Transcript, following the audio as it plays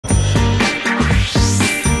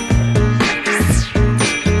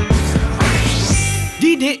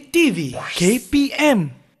KPM.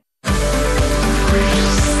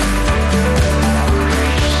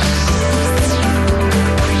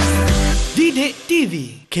 Didik TV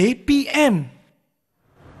KPM.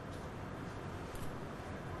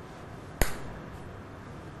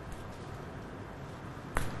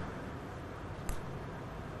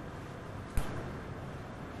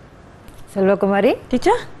 Selvakumari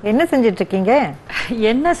teacher, என்ன செஞ்சிட்டு இருக்கீங்க?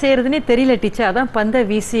 என்ன செய்யறதுன்னே தெரியல டீச்சர். அதான் பந்தை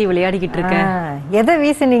வீசி விளையாடிக்கிட்டு இருக்கேன். எதை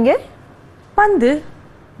வீசுனீங்க? பந்து.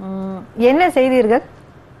 என்ன செய்தீர்கள்?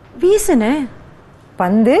 வீசுனேன்.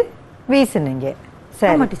 பந்து வீசுனீங்க.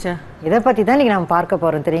 சரி டீச்சர், இதை பத்தி தான் நீங்க நாம பார்க்க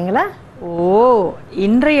போறோம், தெரியுங்களா? ஓ,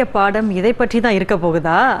 இன்றைய பாடம் இதை பற்றி தான் இருக்க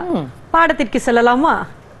போகுதா? பாடத்திற்கு செல்லலாமா?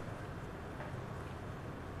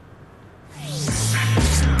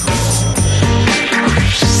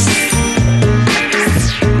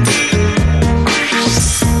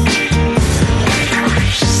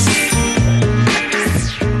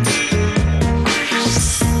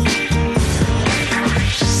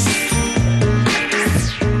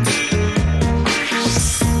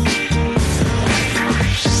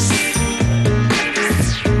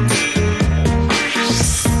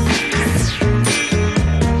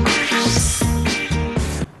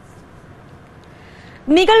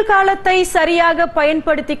 நிகழ்காலத்தை சரியாக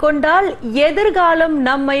பயன்படுத்திக் கொண்டால் எதிர்காலம்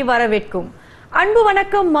நம்மை வரவேற்கும். அன்பு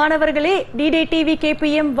வணக்கம் மாணவர்களே. டிடே டிவி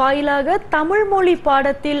கேபிஎம் வாயிலாக தமிழ் மொழி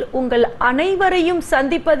பாடத்தில் உங்கள் அனைவரையும்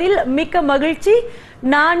சந்திப்பதில் மிக்க மகிழ்ச்சி.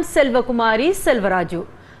 நான் செல்வகுமாரி செல்வராஜு.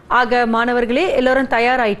 ஆக மாணவர்களே, எல்லாரும்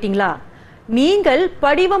தயாராயிட்டீங்களா? நீங்கள்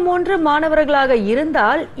படிவம் 1 மாணவர்களாக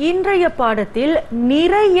இருந்தால் இன்றைய பாடத்தில்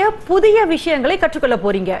நிறைய புதிய விஷயங்களை கற்றுக்கொள்ள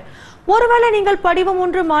போறீங்க. ஒருவேளை நீங்கள் படிவம்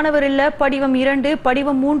 1 மாணவர் இல்ல, படிவம் 2,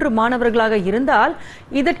 படிவம் 3 மாணவர்களாக இருந்தால்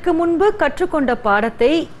இதற்கு முன்பு கற்றுக்கொண்ட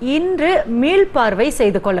பாடத்தை இன்று மீள்பார்வை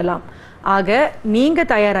செய்து கொள்ளலாம். ஆக நீங்க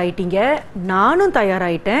தயாராயிட்டீங்க, நானும்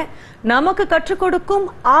தயாராயிட்டேன், நமக்கு கற்றுக் கொடுக்கும்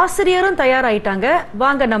ஆசிரியரும் தயாராயிட்டாங்க.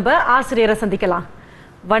 வாங்க நம்ம ஆசிரியரை சந்திக்கலாம்.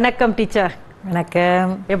 வணக்கம் டீச்சர். வணக்கம்.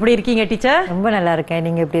 எப்படி இருக்கீங்க டீச்சர்? ரொம்ப நல்லா இருக்கேன்.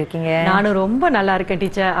 நீங்க எப்படி இருக்கீங்க? நானும் ரொம்ப நல்லா இருக்கேன்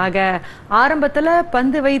டீச்சர். ஆக ஆரம்பத்துல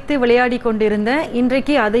பந்து வைத்து விளையாடி கொண்டிருந்தேன்.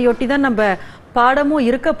 இன்றைக்கு அதையொட்டி தான் நம்ம பாடமும்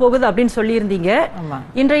இருக்க போகுது அப்படின்னு சொல்லியிருந்தீங்க.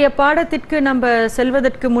 இன்றைய பாடத்திற்கு நம்ம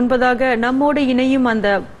செல்வதற்கு முன்பதாக நம்மோடு இணையும்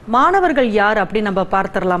அந்த மாணவர்கள் யார் அப்படின்னு நம்ம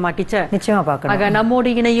பார்த்துடலாமா டீச்சர்? நிச்சயமா பார்க்கலாம். ஆக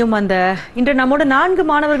நம்மோடு இணையும் அந்த இன்று நம்மோட 4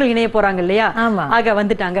 மாணவர்கள் இணைய போறாங்க இல்லையா? ஆக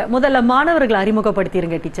வந்துட்டாங்க. முதல்ல மாணவர்களை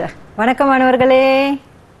அறிமுகப்படுத்திருங்க டீச்சர். வணக்கம் மாணவர்களே.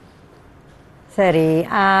 சரி,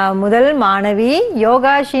 முதல் மாணவி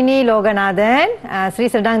யோகாஷினி லோகநாதன், ஸ்ரீ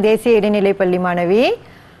சடாங் தேசிய இடைநிலை பள்ளி மாணவி.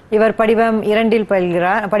 இவர் படிவம் 2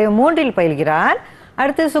 பயில்கிறார், படிவம் 3 பயில்கிறார்.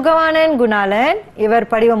 அடுத்து சுகவானன் குணாலன், இவர்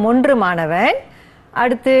படிவம் 1 மாணவன்.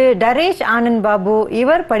 அடுத்து டரேஷ் ஆனந்த் பாபு,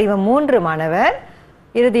 இவர் படிவம் 3 மாணவர்.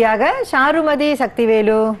 இறுதியாக ஷாருமதி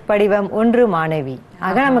சக்திவேலு, படிவம் 1 மாணவி.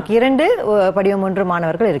 ஆக நமக்கு 2 படிவம் 1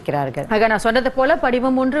 மாணவர்கள் இருக்கிறார்கள். ஆக நான் சொன்னது போல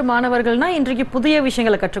படிவம் 1 மாணவர்கள்னா இன்றைக்கு புதிய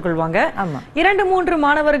விஷயங்களை கற்றுக்கொள்வாங்க. 2, 3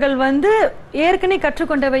 மாணவர்கள் ஏற்கனவே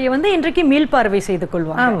கற்றுக்கொண்டவையை இன்றைக்கு மீள்பார்வை செய்து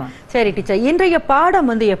கொள்வாங்க. சரி டீச்சர், இன்றைய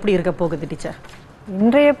பாடம் எப்படி இருக்க போகுது டீச்சர்?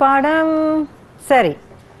 இன்றைய பாடம் சரி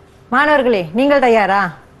மாணவர்களே, நீங்கள் தயாரா?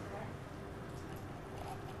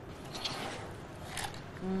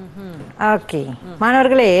 ஓகே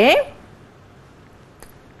மாணவர்களே,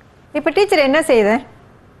 இப்ப டீச்சர் என்ன செய்த?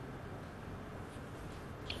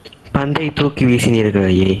 பந்தை தூக்கி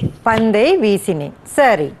வீசினீர்கள். பந்தை வீசினேன்.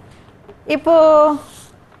 சரி, இப்போ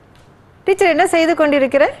டீச்சர் என்ன செய்து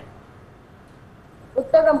கொண்டிருக்கிற?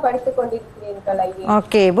 புத்தகம் படித்துக் கொண்டிருக்கிறேன்.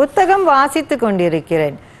 ஓகே, புத்தகம் வாசித்துக்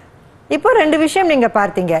கொண்டிருக்கிறேன். இப்போ 2 விஷயம் நீங்க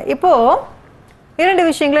பார்த்தீங்க. இப்போ 2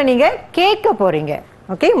 விஷயங்களை நீங்க கேட்க போறீங்க.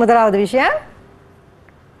 ஓகே, முதலாவது விஷயம்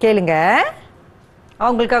கேளுங்க.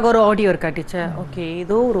 அவங்களுக்காக ஒரு ஆடியோ இருக்கா டீச்சர்? ஓகே,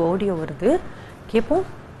 ஏதோ ஒரு ஆடியோ வருது, கேட்போம்.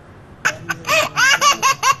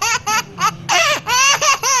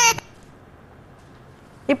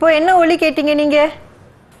 இப்போ என்ன ஒலி கேட்டீங்க நீங்க?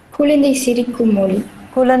 குழந்தை சிரிக்கும் ஒலி.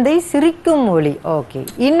 குழந்தை சிரிக்கும் ஒலி. ஓகே,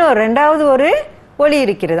 இன்னும் 2வது ஒரு ஒலி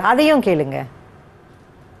இருக்கிறது, அதையும் கேளுங்க.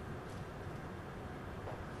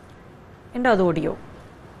 2வது ஆடியோ.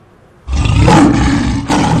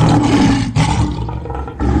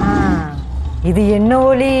 இது என்ன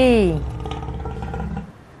ஒலி?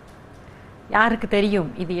 யாருக்கு தெரியும்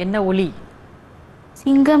இது என்ன ஒலி?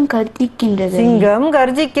 சிங்கம் கர்ஜிக்கின்றது. சிங்கம்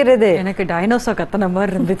கர்ஜிக்கிறது. எனக்கு டைனோசர் கத்தன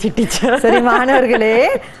மாதிரி இருந்துச்சு டீச்சர். சரி மாணவர்களே,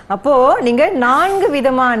 அப்போ நீங்க 4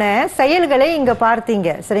 விதமான செயல்களை இங்க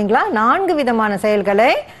பார்த்தீங்க, சரிங்களா? 4 விதமான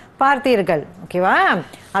செயல்களை பார்த்தீர்கள். ஓகேவா?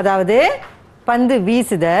 அதாவது பந்து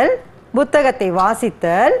வீசுதல், புத்தகத்தை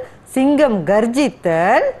வாசித்தல், சிங்கம்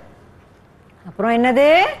கர்ஜித்தல், அப்புறம் என்னது?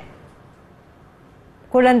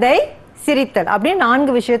 குழந்தை சிரித்தல் அப்படின்னு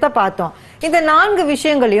 4 விஷயத்தை பார்த்தோம். இந்த 4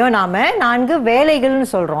 விஷயங்களையும் நாம 4 வேலைகள்னு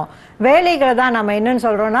சொல்றோம். வேலைகளை தான் நம்ம என்னன்னு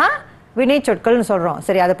சொல்றோம்னா வினை சொற்கள்னு சொல்றோம்.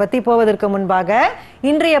 சரி, அதை பத்தி போவதற்கு முன்பாக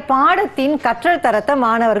இன்றைய பாடத்தின் கற்றல் தரத்தை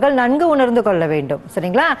மாணவர்கள் நன்கு உணர்ந்து கொள்ள வேண்டும்.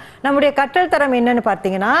 சரிங்களா? நம்முடைய கற்றல் தரம் என்னன்னு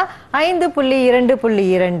பார்த்தீங்கன்னா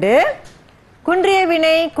 5.2.2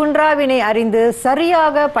 குன்றியவினை குன்றாவினை அறிந்து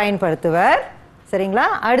சரியாக பயன்படுத்துவர். சரிங்களா?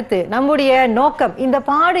 அடுத்து நம்முடைய நோக்கம், இந்த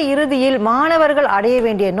பாட இறுதியில் மாணவர்கள் அடைய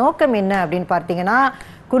வேண்டிய நோக்கம் என்ன அப்படின்னு பார்த்தீங்கன்னா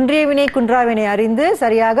குன்றியவினை குன்றாவினை அறிந்து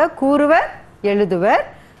சரியாக கூறுவர், எழுதுவர்.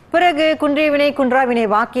 பிறகு குன்றியவினை குன்றாவினை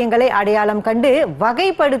வாக்கியங்களை அடையாளம் கண்டு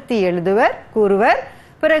வகைப்படுத்தி எழுதுவர், கூறுவர்.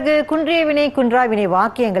 பிறகு குன்றியவினை குன்றாவினை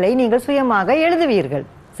வாக்கியங்களை நீங்கள் சுயமாக எழுதுவீர்கள்.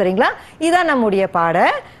 சரிங்களா? இதுதான் நம்முடைய பாட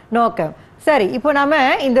நோக்கம். சரி, இப்போ நம்ம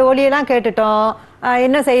இந்த ஒலியெல்லாம் கேட்டுட்டோம்.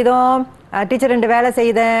 என்ன செய்தோம்? டீச்சர் 2 வேலை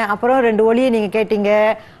செய்தேன், அப்புறம் 2 ஒலியை நீங்க கேட்டீங்க.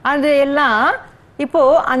 அது எல்லாம் இப்போ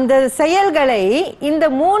அந்த செயல்களை இந்த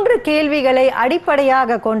 3 கேள்விகளை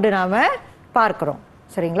அடிப்படையாக கொண்டு நாம பார்க்கிறோம்.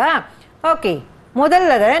 சரிங்களா? ஓகே,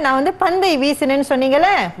 முதல்ல நான் பந்தை வீசினேன்னு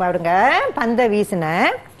சொன்னீங்களே, பாருங்க. பந்தை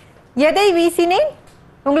வீசினேன். எதை வீசினேன்?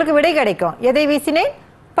 உங்களுக்கு விடை கிடைக்கும். எதை வீசினேன்?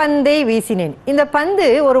 பந்தை வீசினேன். இந்த பந்து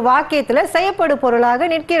ஒரு வாக்கியத்துல செய்யப்படு பொருளாக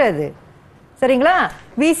நிற்கிறது. சரிங்களா?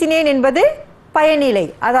 வீசினேன் என்பது பயனிலை,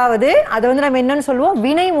 அதாவது அதை நம்ம என்னன்னு சொல்லுவோம்?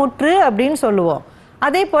 வினைமுற்று அப்படின்னு சொல்லுவோம்.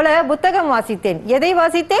 அதே போல புத்தகம் வாசித்தேன். எதை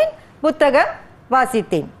வாசித்தேன்? புத்தகம்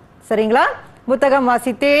வாசித்தேன். சரிங்களா? புத்தகம்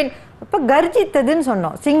வாசித்தேன். இப்ப கர்ஜித்ததுன்னு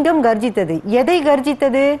சொன்னோம். சிங்கம் கர்ஜித்தது. எதை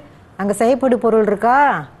கர்ஜித்தது? அங்க செய்யப்படு பொருள் இருக்கா?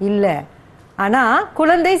 இல்ல. ஆனா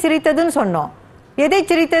குழந்தை சிரித்ததுன்னு சொன்னோம். எதை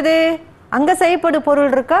சிரித்தது? அங்க செய்யப்படு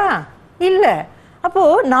பொருள் இருக்கா? இல்ல. அப்போ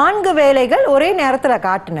 4 வேலைகள் ஒரே நேரத்துல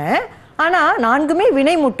காட்டுனேன். ஆனா 4மே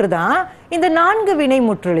வினைமுற்று தான். இந்த 4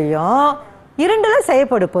 வினைமுற்றுலையும் 2ல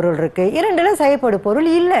செய்யப்படு பொருள் இருக்கு, 2ல செய்யப்படு பொருள்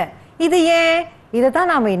இல்ல. இது ஏன்? இதை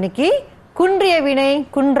தான் நாம இன்னைக்கு குன்றியவினை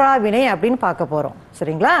குன்றாவினை அப்படின்னு பார்க்க போறோம்.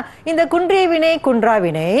 சரிங்களா? இந்த குன்றியவினை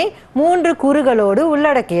குன்றாவினை 3 கூறுகளோடு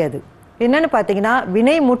உள்ளடக்கியது. என்னன்னு பார்த்தீங்கன்னா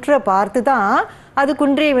வினைமுற்றை பார்த்து தான் அது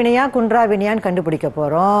குன்றிய வினையா குன்றா வினையான்னு கண்டுபிடிக்க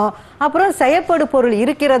போறோம். அப்புறம் செய்யப்படு பொருள்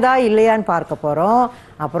இருக்கிறதா இல்லையான்னு பார்க்க போறோம்.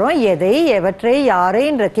 அப்புறம் எதை, எவற்றை, யாரை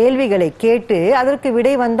என்ற கேள்விகளை கேட்டு அதற்கு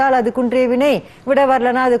விடை வந்தால் அது குன்றிய வினை, விடை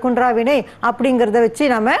வரலன்னா அது குன்றா வினை அப்படிங்கிறத வச்சு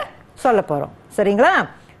நம்ம சொல்ல போறோம். சரிங்களா?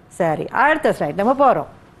 சரி, அடுத்த ஸ்லைட் நம்ம போறோம்.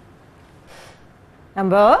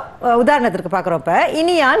 நம்ம உதாரணத்திற்கு பார்க்குறோம். இப்ப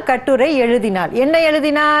இனியால் கட்டுரை எழுதினாள். என்ன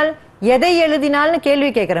எழுதினாள்? எதை எழுதினால்னு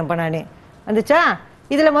கேள்வி கேட்கிறேன். இப்ப நான் வந்துச்சா?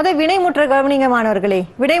 இதுல முதல் வினைமுற்ற கவனிங்க மாணவர்களே.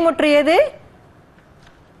 வினைமுற்று எது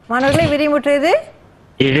மாணவர்களே? வினைமுற்று எது?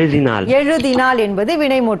 எழுதினாள். எழுதினாள் என்பது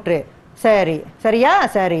வினைமுற்று. சரி, சரியா?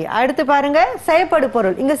 சரி, அடுத்து பாருங்க செய்யப்படு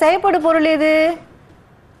பொருள். இங்க செய்யப்படு பொருள் எது?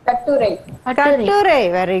 கட்டுரை. கட்டுரை.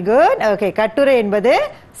 Very good. ஓகே, கட்டுரை என்பது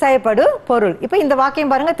செய்யப்படு பொருள். இப்ப இந்த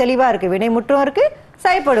வாக்கியம் பாருங்க தெளிவா இருக்கு. வினைமுற்றும் இருக்கு,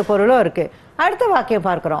 செய்யப்படு பொருளும் இருக்கு. அடுத்த வாக்கியம்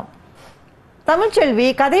பார்க்கிறோம். தமிழ்ச்செல்வி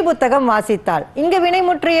கதை புத்தகம் வாசித்தாள். இங்க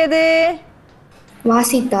வினைமுற்று எது?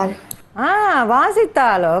 வாசித்தாள்.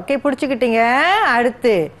 வாசித்தாள். ஓகே, புடிச்சுக்கிட்டீங்க.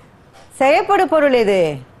 அடுத்து செய்யப்படு பொருள் எது?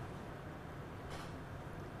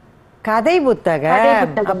 கதை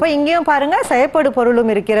புத்தகம். அப்ப இங்கேயும் பாருங்க செய்யப்படு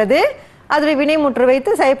பொருளும் இருக்கிறது. அதுல வினைமுற்று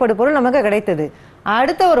வைத்து செய்யப்படு பொருள் நமக்கு கிடைத்தது.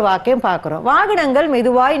 அடுத்த ஒரு வாக்கியம் பார்க்கிறோம். வாகனங்கள்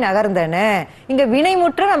மெதுவாய் நகர்ந்தன. இங்க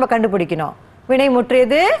வினைமுற்று நம்ம கண்டுபிடிக்கணும். வினைமுற்று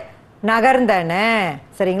எது? நகர்ந்தன.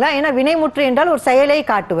 சரிங்களா? ஏன்னா வினைமுற்று என்றால் ஒரு செயலை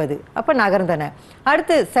காட்டுவது. அப்ப நகர்ந்தன.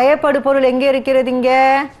 அடுத்து செய்யப்படு பொருள் எங்க இருக்கிறது? இங்க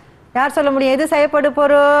யார் சொல்ல முடியும்? எது செய்யப்படு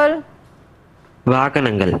பொருள்?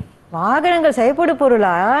 வாகனங்கள். வாகனங்கள் செய்யப்படு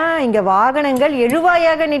பொருளா? இங்க வாகனங்கள்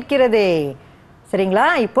எழுவாயாக நிற்கிறதே. சரிங்களா?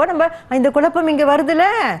 இப்போ நம்ம இந்த குழப்பம் இங்க வருதுல,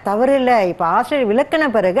 தவறு இல்லை. இப்ப ஆசிரியர் விளக்கின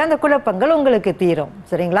பிறகு அந்த குழப்பங்கள் உங்களுக்கு தீரும்.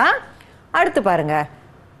 சரிங்களா? அடுத்து பாருங்க.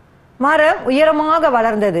 மரம் உயரமாக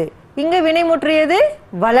வளர்ந்தது. இங்க வினைமுற்றியது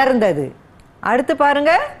வளர்ந்தது. அடுத்து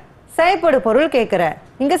பாருங்க செய்யப்படு பொருள் கேட்கிற.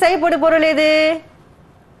 இங்க செய்யப்படு பொருள் எது?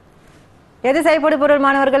 எது செய்யப்படு பொருள்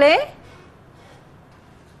மாணவர்களே?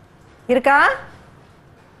 இருக்கா?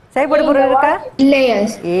 செய்யப்படு பொருள் இருக்கா?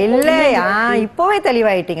 இல்லையா? இப்போவே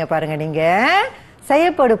தெளிவாயிட்டீங்க பாருங்க. நீங்க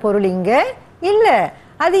செய்யப்படு பொருள் இங்க இல்ல.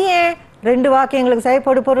 அது ஏன்? 2 வாக்கியங்களுக்கு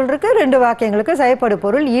செய்யப்படு பொருள் இருக்கு, 2 வாக்கியங்களுக்கு செய்யப்படு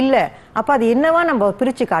பொருள் இல்ல. அப்ப அது என்னவா நம்ம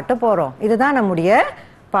பிரிச்சு காட்ட போறோம். இதுதான் நம்முடைய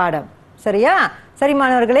பாடம். சரியா? சரி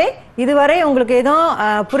மாணவர்களே, இதுவரை உங்களுக்கு ஏதோ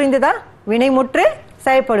புரிந்துதா? வினைமுற்று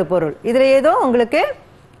செய்யப்படு பொருள். இதுல ஏதோ உங்களுக்கு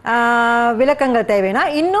விளக்கங்கள் தேவைன்னா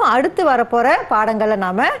இன்னும் அடுத்து வரப்போற பாடங்கள்ல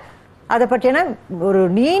நாம அதை பற்றின ஒரு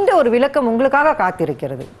நீண்ட ஒரு விளக்கம் உங்களுக்காக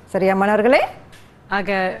காத்திருக்கிறது. சரியா மாணவர்களே?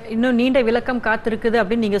 ஆக இன்னும் நீண்ட விளக்கம் காத்திருக்குது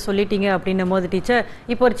அப்படின்னு நீங்க சொல்லிட்டீங்க அப்படின்னும் போது டீச்சர்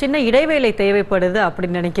இப்போ ஒரு சின்ன இடைவேளை தேவைப்படுது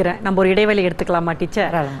அப்படின்னு நினைக்கிறேன். நம்ம ஒரு இடைவேளை எடுத்துக்கலாமா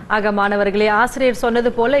டீச்சர்? ஆக மாணவர்களே, ஆசிரியர்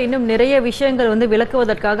சொன்னது போல இன்னும் நிறைய விஷயங்கள்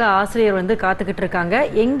விளக்குவதற்காக ஆசிரியர் காத்துக்கிட்டு இருக்காங்க.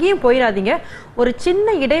 எங்கேயும் போயிடாதீங்க. ஒரு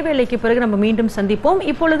சின்ன இடைவேளைக்கு பிறகு நம்ம மீண்டும் சந்திப்போம்.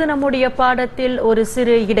 இப்பொழுது நம்முடைய பாடத்தில் ஒரு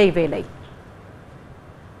சிறு இடைவேளை.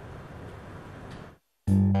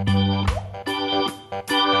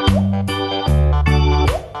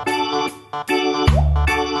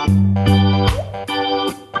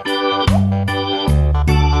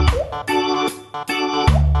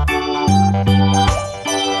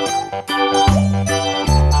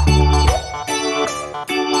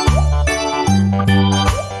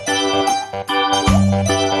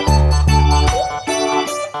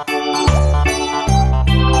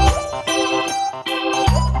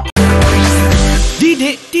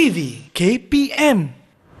 TV KPM.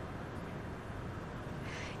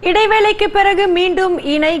 இடைவேளைக்கு பிறகு மீண்டும்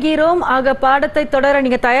இணைகிறோம். ஆக பாடத்தை தொடர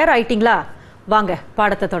நீங்க தயாராயிட்டீங்களா? வாங்க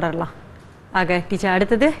பாடத்தை தொடரலாம். ஆக டீச்சர்,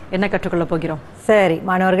 அடுத்தது என்ன கற்றுக்கொள்ள போகிறோம்? சரி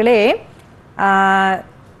மாணவர்களே,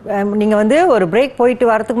 நீங்க ஒரு பிரேக் போயிட்டு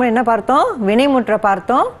வரதுக்கு முன்னாடி என்ன பார்த்தோம்? வினைமுற்றை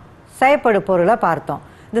பார்த்தோம், செயற்படு பொருளை பார்த்தோம்.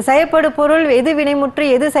 இந்த செயற்படு பொருள் எது வினைமுற்று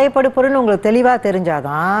எது செயற்படு பொருள் உங்களுக்கு தெளிவா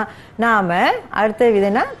தெரிஞ்சாதான் நாம அடுத்த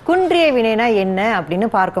விதைனா குன்றிய வினைனா என்ன அப்படின்னு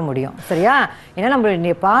பார்க்க முடியும். சரியா? ஏன்னா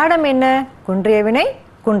நம்மளுடைய பாடம் என்ன? குன்றிய வினை,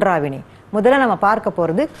 குன்றாவினை. முதல்ல நம்ம பார்க்க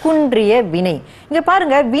போறது குன்றிய வினை. இங்க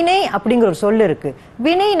பாருங்க, வினை அப்படிங்கிற ஒரு சொல் இருக்கு.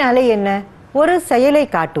 வினைனாலே என்ன? ஒரு செயலை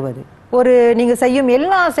காட்டுவது. நீங்க செய்யும்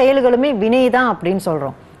எல்லா செயல்களுமே வினை தான் அப்படின்னு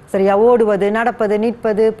சொல்றோம். சரியா? ஓடுவது, நடப்பது,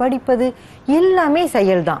 நிற்பது, படிப்பது எல்லாமே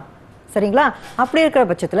செயல்தான். சரிங்களா? அப்படி இருக்கிற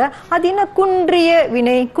பட்சத்துல அது என்ன? குன்றிய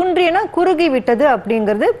வினை. குன்றியனா குறுகி விட்டது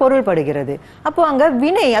அப்படிங்கிறது பொருள்படுகிறது. அப்போ அங்க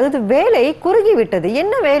வினை, அதாவது வேலை குறுகி விட்டது.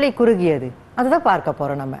 என்ன வேலை குறுகியது? அதுதான் பார்க்க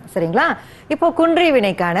போறோம் நம்ம. சரிங்களா? இப்போ குன்றிய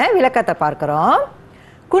வினைக்கான விளக்கத்தை பார்க்கிறோம்.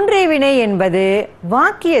 குன்றிய வினை என்பது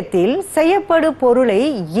வாக்கியத்தில் செய்யப்படு பொருளை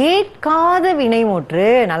ஏற்காத வினைமுற்று.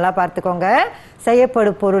 நல்லா பார்த்துக்கோங்க,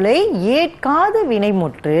 செய்யப்படு பொருளை ஏற்காத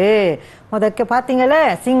வினைமுற்று. முதல்ல பார்த்தீங்கல்ல,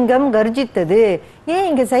 சிங்கம் கர்ஜித்தது, ஏன்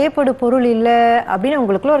இங்க செய்யப்படு பொருள் இல்லை அப்படின்னு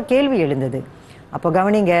உங்களுக்குள்ள ஒரு கேள்வி எழுந்தது. அப்போ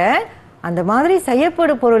கவனிங்க, அந்த மாதிரி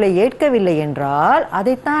செய்யப்படு பொருளை ஏற்கவில்லை என்றால்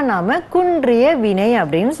அதைத்தான் நாம குன்றிய வினை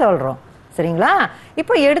அப்படின்னு சொல்றோம். சரிங்களா?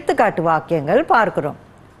 இப்போ எடுத்துக்காட்டு வாக்கியங்கள் பார்க்கிறோம்.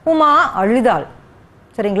 உமா அழுதாள்.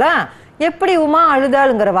 சரிங்களா? எப்படி உமா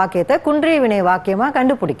அழுதாளுங்கிற வாக்கியத்தை குன்றிய வினை வாக்கியமா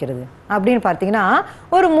கண்டுபிடிக்கிறது அப்படின்னு பார்த்தீங்கன்னா,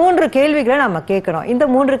 ஒரு 3 கேள்விகளை நம்ம கேட்கிறோம். இந்த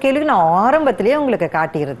 3 கேள்விகள் நான் ஆரம்பத்திலேயே உங்களுக்கு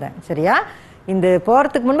காட்டியிருந்தேன். சரியா? இந்த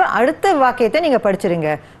போறதுக்கு முன்பு அடுத்த வாக்கியத்தை நீங்க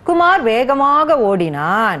படிச்சிருங்க. குமார் வேகமாக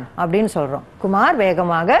ஓடினான் அப்படின்னு சொல்றோம். குமார்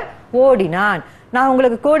வேகமாக ஓடினான். நான்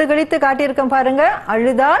உங்களுக்கு கோடு கழித்து காட்டியிருக்கேன் பாருங்க.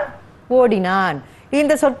 அழுதாள், ஓடினான்.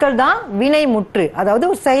 இந்த சொற்கள் தான் வினைமுற்று, அதாவது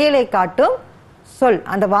ஒரு செயலை காட்டும் சொல்.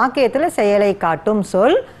 அந்த வாக்கியத்துல செயலை காட்டும்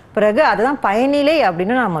சொல். பிறகு அதுதான் பயனிலை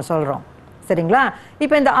அப்படின்னு நாம சொல்றோம். சரிங்களா?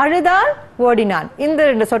 இப்ப இந்த அழுதால், ஓடினான், இந்த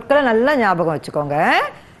 2 சொற்களை நல்லா ஞாபகம் வச்சுக்கோங்க.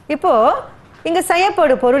 இப்போ இங்க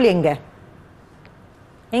செய்யப்படு பொருள் எங்க?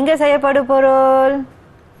 எங்க செய்யப்படு பொருள்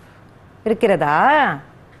இருக்கிறதா?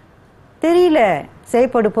 தெரியல.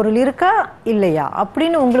 செய்யப்படு பொருள் இருக்கா இல்லையா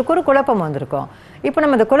அப்படின்னு உங்களுக்கு ஒரு குழப்பம் வந்திருக்கும். இப்போ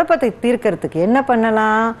நம்ம இந்த குழப்பத்தை தீர்க்கறதுக்கு என்ன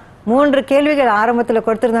பண்ணலாம்? 3 கேள்விகள் ஆரம்பத்தில்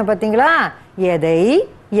கொடுத்திருந்தேன் பார்த்தீங்களா? எதை,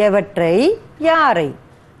 எவற்றை, யாரை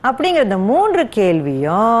அப்படிங்கிற இந்த 3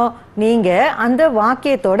 கேள்வியும் நீங்க அந்த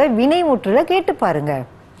வாக்கியத்தோட வினைமுற்றுல கேட்டு பாருங்க.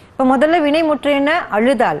 இப்ப முதல்ல வினைமுற்று என்ன?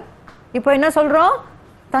 அழுதாள். இப்போ என்ன சொல்றோம்?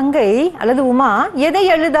 தங்கை அல்லது உமா எதை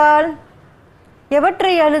அழுதாள்,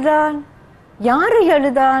 எவற்றை அழுதாள், யாரை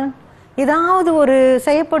அழுதாள்? ஏதாவது ஒரு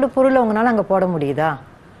செய்யப்படு பொருள் உங்களால அங்க போட முடியுதா?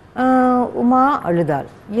 உமா அழுதாள்,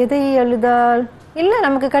 எதை அழுதாள்? இல்ல,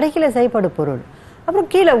 நமக்கு கிடைக்கல செய்யப்படு பொருள். அப்புறம்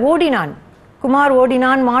கீழே ஓடினான், குமார்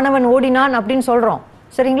ஓடினான், மாணவன் ஓடினான் அப்படின்னு சொல்றோம்.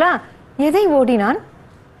 சரிங்களா? எதை ஓடினான்,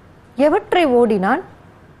 எவற்றை ஓடினான்,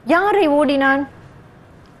 யாரை ஓடினான்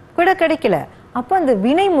கூட கிடைக்கல. அப்ப அந்த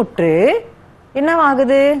வினைமுற்று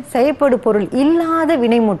என்னவாகுது? செய்யப்படு பொருள் இல்லாத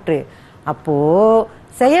வினைமுற்று. அப்போ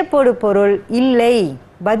செய்யப்படு பொருள் இல்லை,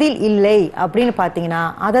 பதில் இல்லை அப்படின்னு பார்த்தீங்கன்னா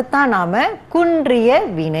அதைத்தான் நாம குன்றிய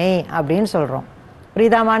வினை அப்படின்னு சொல்றோம்.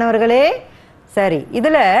 புரியுதா மாணவர்களே? சரி,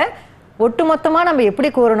 இதுல ஒட்டுமொத்தமா நம்ம எப்படி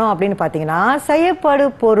கூறணும் அப்படின்னு பார்த்தீங்கன்னா, செய்யப்படு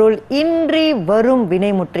பொருள் இன்றி வரும்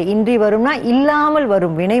வினைமுற்று, இன்றி வரும்னா இல்லாமல்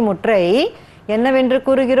வரும் வினைமுற்றை என்னவென்று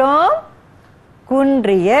கூறுகிறோம்?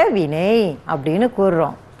 குன்றிய வினை அப்படின்னு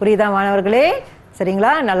கூறுறோம். புரியுதா மாணவர்களே?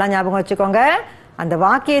 சரிங்களா? நல்லா ஞாபகம் வச்சுக்கோங்க. அந்த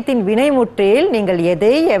வாக்கியத்தின் வினைமுற்றில் நீங்கள்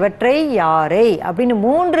எதை, எவற்றை, யாரை அப்படின்னு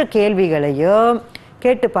 3 கேள்விகளையும்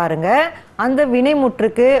கேட்டு பாருங்க. அந்த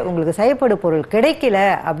வினைமுற்றுக்கு உங்களுக்கு செய்யப்படு பொருள் கிடைக்கல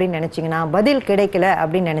அப்படின்னு நினைச்சீங்கன்னா, பதில் கிடைக்கல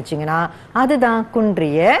அப்படின்னு நினைச்சீங்கன்னா அதுதான்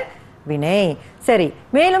குன்றிய வினை. சரி,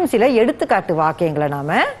 மேலும் சில எடுத்துக்காட்டு வாக்கியங்களை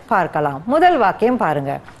நாம பார்க்கலாம். முதல் வாக்கியம்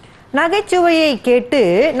பாருங்க. நகைச்சுவையை கேட்டு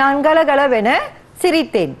நான் கலகலவென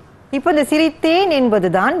சிரித்தேன். இப்போ இந்த சிரித்தேன்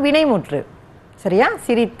என்பதுதான் வினைமுற்று. சரியா?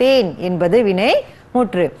 சிரித்தேன் என்பது வினை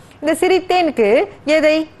முற்று. இந்த சிரித்தேனுக்கு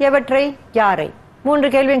எதை, எவற்றை, யாரை? 3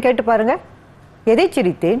 கேள்வியும் கேட்டு பாருங்க. எதை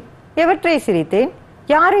சிரித்தேன், எவற்றை சிரித்தேன்,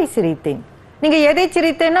 யாரை சிரித்தேன்? நீங்க எதை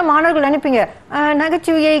சிரித்தேன்னா மாணவர்கள் நினைப்பீங்க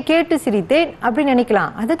நகைச்சுவையை கேட்டு சிரித்தேன் அப்படின்னு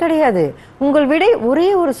நினைக்கலாம். அது கிடையாது. உங்கள் விடை ஒரே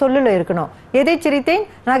ஒரு சொல்லுல இருக்கணும். எதை சிரித்தேன்,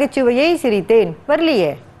 நகைச்சுவையை சிரித்தேன்.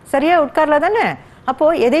 வரலையே, சரியா உட்கார்ல தானே. அப்போ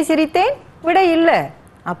எதை சிரித்தேன், விடை இல்லை.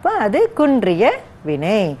 அப்ப அது குன்றிய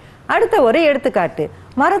வினை. அடுத்த ஒரு எடுத்துக்காட்டு.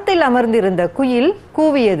 மரத்தில் அமர்ந்திருந்த குயில்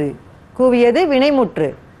கூவியது. கூவியது வினைமுற்று.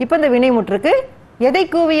 இப்ப இந்த வினைமுற்றுக்கு எதை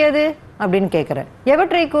கூவியது அப்படின்னு கேட்கிற.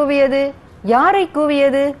 எவற்றை கூவியது, யாரை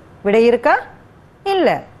கூவியது? விடை இருக்கா? இல்ல.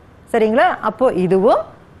 சரிங்களா? அப்போ இதுவும்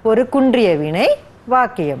ஒரு குன்றிய வினை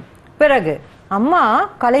வாக்கியம். பிறகு அம்மா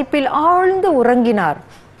களைப்பில் ஆழ்ந்து உறங்கினார்.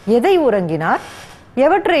 எதை உறங்கினார்,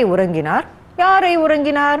 எவற்றை உறங்கினார், யாரை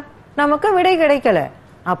உறங்கினார்? நமக்கு விடை கிடைக்கல.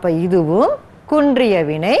 அப்ப இதுவும் குன்றிய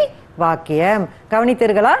வினை வாக்கியம்.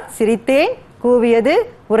 கவனித்தீர்களா? சிரித்தேன், கூவியது,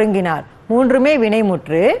 உறங்கினார், 3மே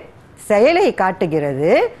வினைமுற்று. செயலை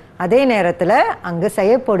காட்டுகிறது. அதே நேரத்துல அங்கு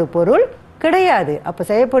செய்யப்படு பொருள் கிடையாது. அப்ப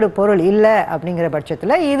செய்யப்படு பொருள் இல்லை அப்படிங்கிற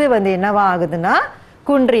பட்சத்துல இது என்னவா ஆகுதுன்னா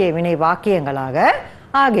குன்றிய வினை வாக்கியங்களாக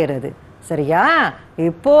ஆகிறது. சரியா?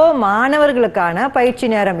 இப்போ மாணவர்களுக்கான பயிற்சி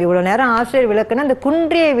நேரம். இவ்வளவு நேரம் ஆசிரியர் விளக்குன இந்த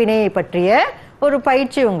குன்றிய வினையை பற்றிய ஒரு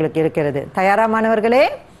பயிற்சி உங்களுக்கு இருக்கிறது. தயாரா மாணவர்களே?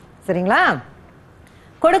 சரிங்களா?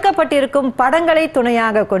 கொடுக்கப்பட்டிருக்கும் படங்களை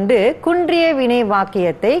துணையாக கொண்டு குன்றிய வினை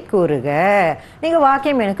வாக்கியத்தை கூறுக. நீங்க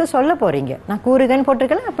வாக்கியம் எனக்கு சொல்ல போறீங்க. நான் கூறுகன்னு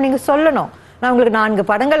போட்டிருக்கேன். அப்ப நீங்க சொல்லணும். நான் உங்களுக்கு 4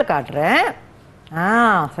 படங்கள் காட்டுறேன்.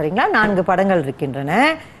 சரிங்களா? 4 படங்கள் இருக்கின்றன.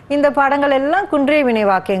 இந்த படங்கள் எல்லாம் குன்றிய வினை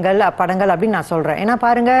வாக்கியங்கள் படங்கள் அப்படின்னு நான் சொல்றேன். ஏன்னா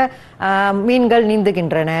பாருங்க, மீன்கள்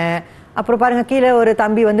நீந்துகின்றன. அப்புறம் பாருங்க, கீழே ஒரு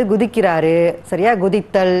தம்பி குதிக்கிறாரு. சரியா?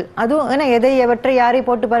 குதித்தல். அதுவும் ஏன்னா எதை, எவற்றை, யாரை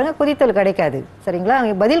போட்டு பாருங்க, குதித்தல் கிடைக்காது. சரிங்களா?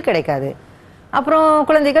 பதில் கிடைக்காது. அப்புறம்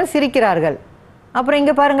குழந்தைகள் சிரிக்கிறார்கள். அப்புறம்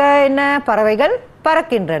இங்க பாருங்க, என்ன, பறவைகள்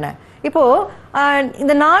பறக்கின்றன. இப்போ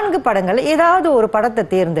இந்த 4 படங்கள் ஏதாவது ஒரு படத்தை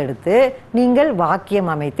தேர்ந்தெடுத்து நீங்கள் வாக்கியம்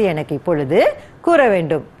அமைத்து எனக்கு இப்பொழுது கூற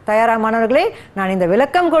வேண்டும். தயாரா மாணவர்களே? நான் இந்த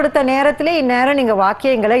விளக்கம் கொடுத்த நேரத்திலே இந்நேரம் நீங்க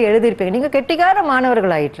வாக்கியங்களை எழுதியிருப்பீங்க. நீங்க கெட்டிக்கார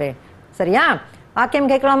மாணவர்கள் ஆயிற்றே. சரியா? வாக்கியம்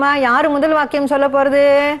கேட்கலாமா? யாரு முதல் வாக்கியம் சொல்ல போறது?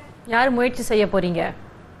 யாரு முயற்சி செய்ய போறீங்க?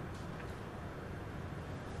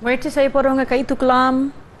 முயற்சி செய்ய போறவங்க கை தூக்கலாம்.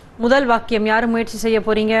 முதல் வாக்கியம் யாரு முயற்சி செய்ய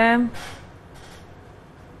போறீங்க?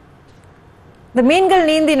 இந்த மீன்கள்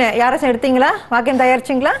நீந்தின யாரும் எடுத்தீங்களா? வாக்கியம்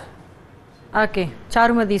தயாரிச்சிங்களா? ஓகே,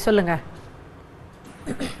 சாருமதி சொல்லுங்க.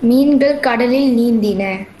 மீன்கள் கடலில் நீந்தின.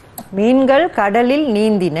 மீன்கள் கடலில்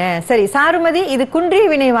நீந்தின. சரி, சாருமதி, இது குன்றிய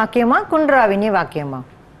வினை வாக்கியமா, குன்றாவினை வாக்கியமா?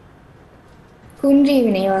 குன்றிய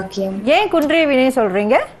வினை வாக்கியம். ஏன் குன்றிய வினை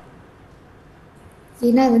சொல்றீங்க?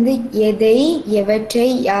 ஏன்னா எதை, எவற்றை,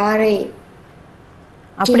 யாரை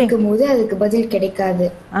அப்படிங்கும்போது அதுக்கு பதில் கிடைக்காது.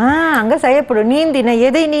 அங்க செய்யப்படும். நீந்தின,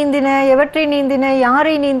 எதை நீந்தின, எவற்றை நீந்தின,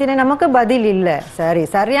 யாரை நீந்தின, நமக்கு பதில் இல்ல. சரி,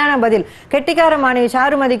 சரியான பதில். கெட்டிக்கார மாணவி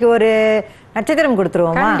சாருமதிக்கு ஒரு நட்சத்திரம்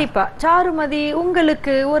கொடுத்துருவோமா? கண்டிப்பா. சாருமதி,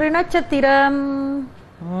 உங்களுக்கு ஒரு நட்சத்திரம்.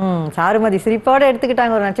 சாருமதி சிரிப்போட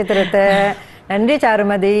எடுத்துக்கிட்டாங்க ஒரு நட்சத்திரத்தை. நன்றி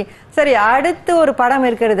சாருமதி. சரி, அடுத்து ஒரு படம்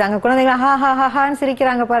இருக்கிறது. அங்க குழந்தைங்க ஹா ஹா ஹான்னு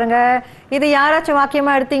சிரிக்கிறாங்க பாருங்க. இது யாராச்சும்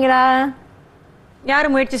வாக்கியமா எடுத்தீங்களா? யாரு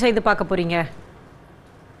முயற்சி செய்து பார்க்க போறீங்க?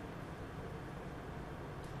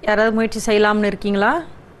 யாராவது முயற்சி செய்யலாம்னு இருக்கீங்களா?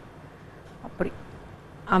 அப்படி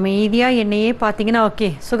அமைதியா என்னையே பார்த்தீங்கன்னா ஓகே.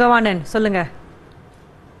 சுகவானன் சொல்லுங்க.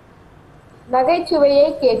 நகைச்சுவையை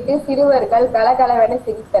கேட்டு சிறுவர்கள் கலகலவென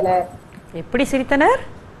சிரித்தனர். எப்படி சிரித்தனர்?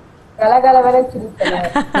 கலகலவென சிரித்தனர்.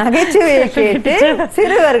 நகைச்சுவையை கேட்டு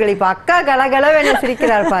சிறுவர்கள், இப்ப அக்கா கலகலவென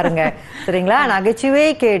சிரிக்கிறார் பாருங்க. சரிங்களா?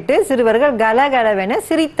 நகைச்சுவையை கேட்டு சிறுவர்கள் கலகலவென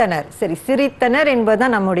சிரித்தனர். சரி, சிரித்தனர்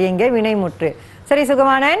என்பதுதான் நம்முடைய இங்க வினைமுற்று. சரி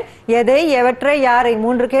சுகவானன், எதை, எவற்றை, யாரை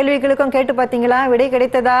 3 கேள்விகளுக்கும் கேட்டு பார்த்தீங்களா? விடை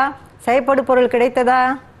கிடைத்ததா? செய்யப்படு பொருள் கிடைத்ததா?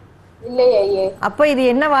 இல்லையே. அப்ப இது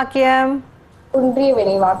என்ன வாக்கியம்? குன்றிய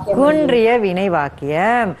வினை வாக்கியம். குன்றிய வினை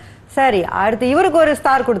வாக்கியம். சரி, அடுத்து இவருக்கு ஒரு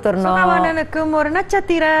ஸ்டார் கொடுத்துடணும். சுகவானனுக்கும் ஒரு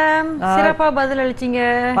நட்சத்திரம். சிறப்பா பதில் அளிச்சீங்க.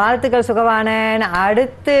 வாழ்த்துக்கள் சுகவானன்.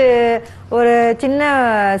 அடுத்து ஒரு சின்ன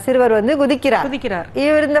சிறுவர் குதிக்கிறார்.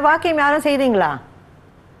 இவர் இந்த வாக்கியம் யாரும் செய்தீங்களா?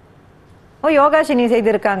 யோகாஷினி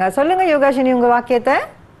செய்திருக்காங்க. சொல்லுங்க யோகாஷினி, உங்க வாக்கியத்தை.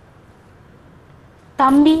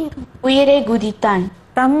 தம்பி உயிரே குதித்தான்.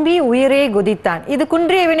 தம்பி உயிரே குதித்தான். இது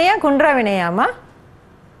குன்றிய வினையா, குன்றா வினையாமா?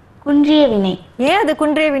 குன்றிய வினை. ஏன் அது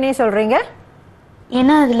குன்றிய வினை சொல்றீங்க?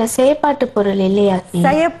 ஏன்னா அதுல செயற்பாட்டு பொருள் இல்லையா?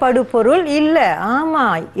 செயற்படு பொருள் இல்ல. ஆமா,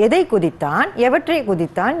 எதை குதித்தான், எவற்றை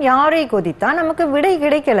குதித்தான், யாரை குதித்தான், நமக்கு விடை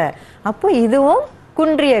கிடைக்கல. அப்போ இதுவும்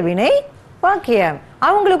குன்றிய வினை வாக்கியம்.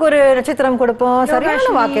 அவங்களுக்கு ஒரு நட்சத்திரம் கொடுப்போம்.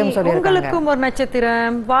 சரியான வாக்கியம் சொல்லி உங்களுக்கும் ஒரு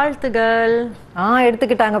நட்சத்திரம். வாழ்த்துகள்.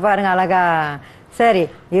 எடுத்துக்கிட்டாங்க பாருங்க அழகா. சரி,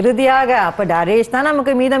 இறுதியாக அப்ப டரேஷ் தான்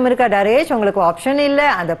நமக்கு மீதம் இருக்கா. டரேஷ், உங்களுக்கு ஆப்ஷன் இல்ல.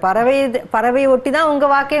 அந்த பறவை ஒட்டி தான் உங்க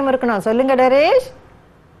வாக்கியம் இருக்கணும். சொல்லுங்க டரேஷ்.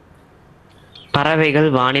 பறவைகள்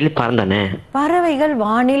வானில் பறந்தன. பறவைகள்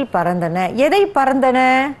வானில் பறந்தன. எதை பறந்தன?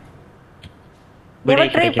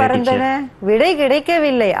 எவற்றை பறந்தன? விடை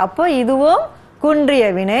கிடைக்கவில்லை. அப்போ இதுவும் குன்றிய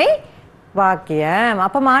வினை வாக்கியம்.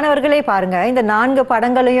 அப்ப மாணவர்களே பாருங்க, இந்த 4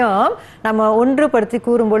 படங்களையும் நம்ம ஒன்றுபடுத்தி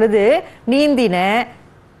கூறும் பொழுது நீந்தின,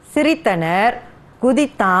 சிரித்தனர்,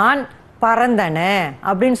 குதித்தான், பறந்தன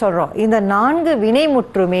அப்படின்னு சொல்றோம். இந்த 4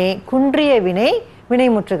 வினைமுற்றுமே குன்றிய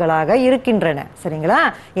வினைமுற்றுகளாக இருக்கின்றன. சரிங்களா?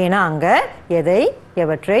 ஏன்னா அங்க எதை,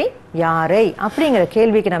 எவற்றை, யாரை அப்படிங்கிற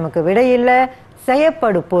கேள்விக்கு நமக்கு விடை இல்லை,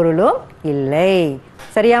 செயற்படு பொருளும் இல்லை.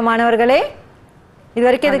 சரியா மாணவர்களே? இது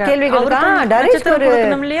வரைக்கும் இந்த கேள்விகள்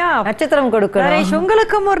நட்சத்திரம் கொடுக்கணும்.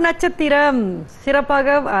 உங்களுக்கும் ஒரு நட்சத்திரம்.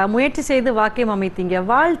 சிறப்பாக முயற்சி செய்து வாக்கியம் அமைத்தீங்க.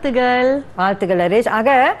 வாழ்த்துகள். வாழ்த்துகள் ஹரேஷ். ஆக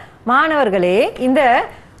மாணவர்களே, இந்த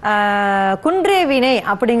குன்றிய வினை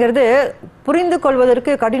அப்படிங்கிறது புரிந்து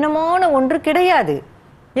கொள்வதற்கு கடினமான ஒன்று கிடையாது.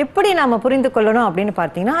 எப்படி நாம புரிந்து கொள்ளணும் அப்படின்னு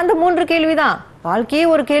பார்த்தீங்கன்னா, அந்த 3 கேள்விதான். வாழ்க்கையே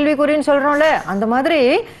ஒரு கேள்விக்குறின்னு சொல்றோம்ல, அந்த மாதிரி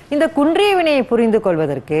இந்த குன்றிய வினையை புரிந்து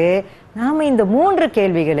கொள்வதற்கு நாம இந்த 3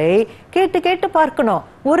 கேள்விகளை கேட்டு கேட்டு பார்க்கணும்.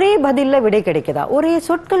 ஒரே பதில்ல விடை கிடைக்குதா, ஒரே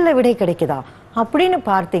சொற்கள்ல விடை கிடைக்குதா அப்படின்னு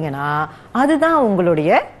பார்த்தீங்கன்னா அதுதான்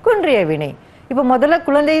உங்களுடைய குன்றிய வினை. இப்ப முதல்ல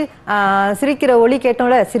குழந்தை சிரிக்கிற ஒலி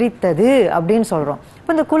கேட்டோம்ல, சிரித்தது அப்படின்னு சொல்றோம்.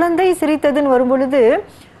 இப்ப இந்த குழந்தை சிரித்ததுன்னு வரும் பொழுது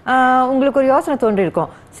உங்களுக்கு ஒரு யோசனை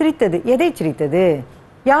தோன்றிருக்கும். சிரித்தது, எதை சிரித்தது,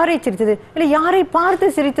 யாரை சிரித்தது? இல்லை, யாரை பார்த்து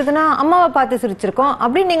சிரித்ததுன்னா அம்மாவை பார்த்து சிரிச்சிருக்கோம்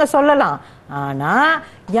அப்படின்னு நீங்க சொல்லலாம். ஆனா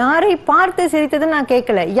யாரை பார்த்து சிரித்ததுன்னு நான்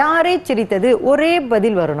கேட்கல. யாரை சிரித்தது, ஒரே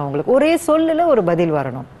பதில் வரணும். உங்களுக்கு ஒரே சொல்லுல ஒரு பதில்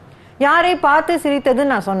வரணும். யாரை பார்த்து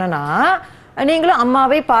சிரித்ததுன்னு நான் சொன்னேன்னா நீங்களும்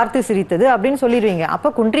அம்மாவை பார்த்து சிரித்தது அப்படின்னு சொல்லிடுவீங்க. அப்ப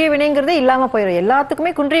குன்றிய வினைங்கிறதே இல்லாம போயிடும்.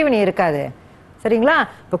 எல்லாத்துக்குமே குன்றிய வினை இருக்காது. சரிங்களா?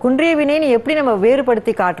 இப்ப குன்றிய வினைன்னு எப்படி நம்ம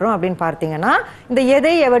வேறுபடுத்தி காட்டுறோம் அப்படின்னு பார்த்தீங்கன்னா, இந்த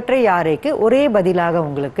எதை, எவற்றை, யாரைக்கு ஒரே பதிலாக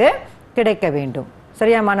உங்களுக்கு கிடைக்க வேண்டும்.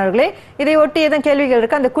 சரியா மாணவர்களே? இதை ஒட்டி எதுவும் கேள்விகள்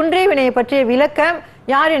இருக்கு? அந்த குன்றிய வினையை பற்றிய விளக்கம்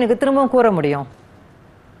யார் எனக்கு திரும்பவும் கூற முடியும்?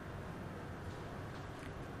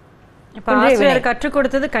 இப்ப ஆசிரியர் கற்றுக்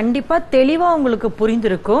கொடுத்தது கண்டிப்பா தெளிவா உங்களுக்கு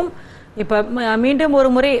புரிந்திருக்கும். இப்ப மீண்டும் ஒரு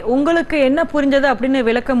முறை உங்களுக்கு என்ன புரிஞ்சது அப்படின்னு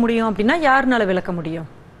விளக்க முடியும் அப்படின்னா யாருனால விளக்க முடியும்?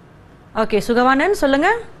 ஓகே, சுகவானன் சொல்லுங்க.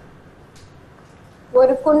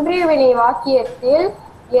 ஒரு குன்றிய வினை வாக்கியத்தில்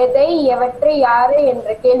எதை, எவற்றை, யாரை என்ற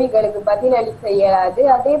கேள்விகளுக்கு பதில் அளிக்க இயலாது.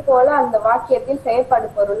 அதே போல அந்த வாக்கியத்தில் செயற்படு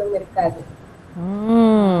பொருளும் இருக்காது.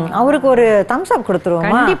 அவருக்கு ஒரு தம்ஸ் அப் கொடுத்துருவோம்.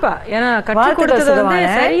 கண்டிப்பா. ஏன்னா கற்றுக் கொடுத்தது வந்து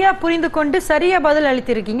சரியா புரிந்து கொண்டு சரியா பதில்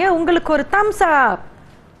அளித்திருக்கீங்க. உங்களுக்கு ஒரு தம்ஸ் அப்.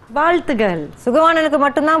 வாழ்த்துகள். சுகவானனுக்கு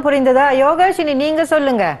மட்டும்தான் புரிந்ததா? யோகாஷினி நீங்க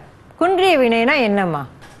சொல்லுங்க, குன்றிய வினைனா என்னம்மா?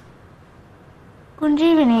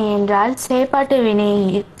 குன்றிய வினை என்றால்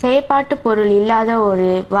செயற்பாட்டு பொருள் இல்லாத ஒரு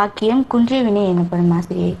வாக்கியம் குன்றிய வினை எனப்படும்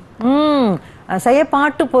ஆசிரியர்.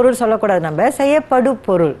 செயற்பாட்டு பொருள் சொல்லக்கூடாது, நம்ம செயற்படு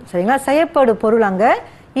பொருள். சரிங்களா? செயற்படு பொருள் அங்க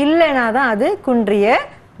இல்லைன்னா தான் அது குன்றிய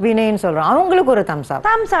வினைன்னு சொல்றோம். அவங்களுக்கு ஒரு தம்ஸ் அப்.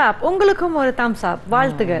 தம்ஸ் அப். உங்களுக்கும் ஒரு தம்ஸ் அப்.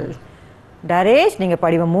 வாழ்த்துகள். டரேஷ், நீங்க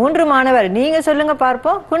படிவம் 3 மாணவர், நீங்க சொல்லுங்க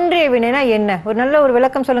பார்ப்போம், குன்றிய வினைனா என்ன? ஒரு நல்ல ஒரு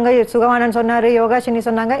விளக்கம் சொல்லுங்க. சுகவானன் சொன்னாரு, யோகாஷினி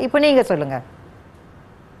சொன்னாங்க, இப்ப நீங்க சொல்லுங்க.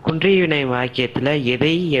 குன்றிய வினை வாக்கியத்துல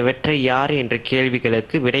எதை, எவற்றை, யார் என்ற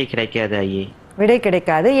கேள்விகளுக்கு விடை கிடைக்காது ஐயே. விடை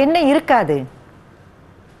கிடைக்காது. என்ன இருக்காது?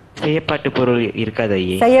 செயற்பாட்டு பொருள் இருக்காது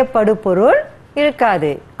ஐயே. செயற்படு பொருள்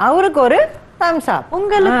இருக்காது. அவருக்கு ஒரு தம்ஸ் அப்.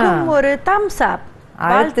 உங்களுக்கும் ஒரு தம்ஸ் அப்.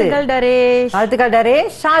 வாழ்த்துக்கள் டரேஷ். வாழ்த்துக்கள்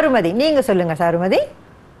டரேஷ். சாருமதி நீங்க சொல்லுங்க. சாருமதி.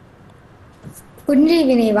 குன்றிய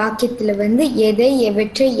வினை வாக்கியத்துல எதை,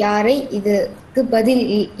 எவற்றை, யாரை இதுக்கு பதில்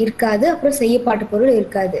இருக்காது. அப்புறம் செய்யப்பாட்டு பொருள்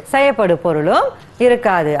இருக்காது. செய்யப்படு பொருளும்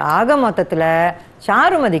இருக்காது. ஆக மொத்தத்துல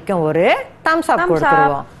சாருமதிக்கும் ஒரு தம்ஸ் அப்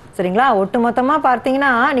கொடுத்துருவோம். சரிங்களா? ஒட்டு மொத்தமா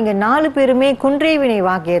பார்த்தீங்கன்னா நீங்க 4 பேருமே குன்றிய வினை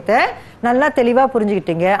வாக்கியத்தை நல்லா தெளிவா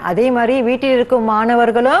புரிஞ்சுக்கிட்டீங்க. அதே மாதிரி வீட்டில் இருக்கும்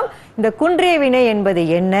மாணவர்களும் இந்த குன்றிய வினை என்பது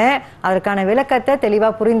என்ன, அதற்கான விளக்கத்தை தெளிவா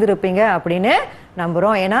புரிந்திருப்பீங்க அப்படின்னு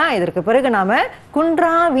நம்புறோம். ஏன்னா இதற்கு பிறகு நாம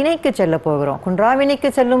குன்றாவினைக்கு செல்ல போகிறோம். குன்றாவினைக்கு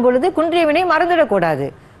செல்லும் பொழுது குன்றிய வினை மறந்துடக்கூடாது.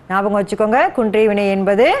 ஞாபகம் வச்சுக்கோங்க, குன்றிய வினை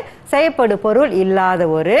என்பது செயற்படு பொருள் இல்லாத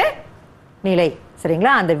ஒரு நிலை.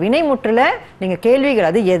 சரிங்களா? அந்த வினை முற்றுல நீங்க கேள்விகள்,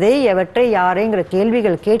 அது எதை, எவற்றை, யாரைங்கிற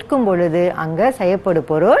கேள்விகள் கேட்கும் பொழுது அங்க செயற்படு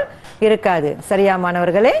பொருள் இருக்காது. சரியா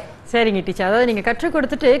மாணவர்களே? சரிங்க டீச்சர். அதாவது நீங்க கற்றுக்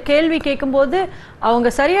கொடுத்துட்டு கேள்வி கேட்கும்போது அவங்க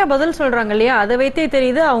சரியா பதில் சொல்றாங்க இல்லையா, அதை வைத்தே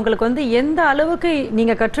தெரியுது அவங்களுக்கு வந்து எந்த அளவுக்கு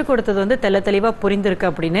நீங்க கற்றுக் கொடுத்தது வந்து தெளிவா புரிந்திருக்கு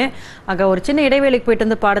அப்படின்னு. ஆக ஒரு சின்ன இடைவேளைக்கு போயிட்டு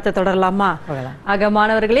வந்து பாடத்தை தொடரலாமா? ஆக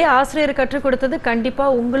மாணவர்களே, ஆசிரியர் கற்றுக் கொடுத்தது கண்டிப்பா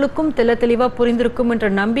உங்களுக்கும் தெளிவா புரிந்திருக்கும் என்ற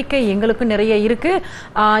நம்பிக்கை எங்களுக்கும் நிறைய இருக்கு.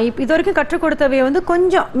 இது வரைக்கும் கற்றுக் கொடுத்தவை வந்து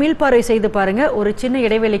கொஞ்சம் மீள்பார்வை செய்து பாருங்க. ஒரு சின்ன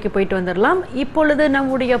இடைவேளைக்கு போயிட்டு வந்துடலாம். இப்பொழுது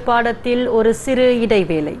நம்முடைய பாடத்தில் ஒரு சிறு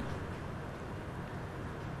இடைவேளை.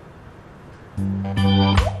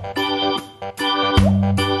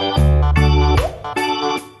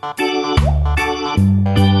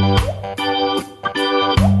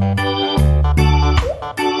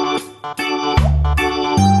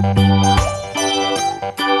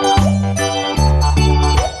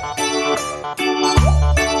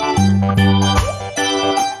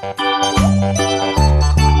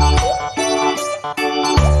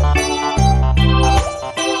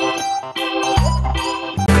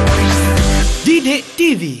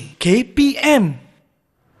 TV KPM.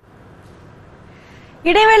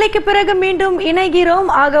 இடைவேளைக்கு பிறகு மீண்டும் இணைகிறோம்.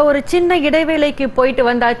 ஆக ஒரு சின்ன இடைவேளைக்கு போயிட்டு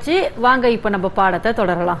வந்தாச்சு. வாங்க இப்ப நம்ம பாடத்தை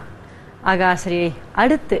தொடரலாம். ஆக ஆசிரியை,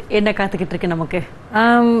 அடுத்து என்ன காத்துக்கிட்டு இருக்கு நமக்கு?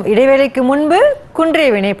 இடைவேளைக்கு முன்பு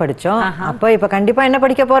குன்றியவினை படிச்சோம். அப்ப இப்ப கண்டிப்பா என்ன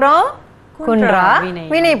படிக்க போறோம்?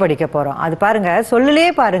 குன்றாவினை படிக்க போறோம். அது பாருங்க,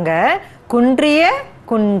 சொல்லுலயே பாருங்க, குன்றிய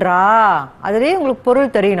குன்றா. அதுலயே உங்களுக்கு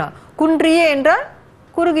பொருள் தெரியணும். குன்றிய என்றால்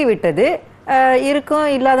குறுகி விட்டது, இருக்கும்,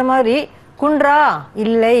 இல்லாத மாதிரி. குன்றா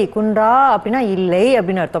இல்லை, குன்றா அப்படின்னா இல்லை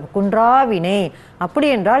அப்படின்னு அர்த்தம். குன்றாவினை அப்படி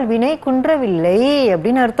என்றால் வினை குன்றவில்லை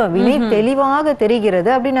அப்படின்னு அர்த்தம். வினை தெளிவாக தெரிகிறது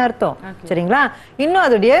அப்படின்னு அர்த்தம். சரிங்களா? இன்னும்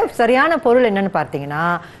அதோடைய சரியான பொருள் என்னன்னு பார்த்தீங்கன்னா,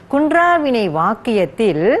 குன்றாவினை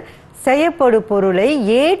வாக்கியத்தில் செய்யப்படு பொருளை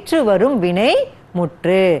ஏற்று வரும் வினை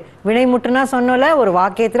முற்று. வினை முற்றுனா சொன்னோல, ஒரு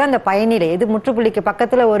வாக்கியத்துல அந்த பயனிலை எது முற்றுப்புள்ளிக்கு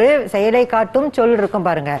பக்கத்துல ஒரு செயலை காட்டும் சொல் இருக்கும்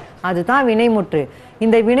பாருங்க, அதுதான் வினைமுற்று.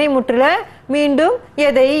 இந்த வினைமுற்றுல மீண்டும்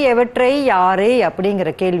எதை, எவற்றை, யாரை அப்படிங்கிற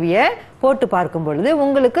கேள்வியை போட்டு பார்க்கும் பொழுது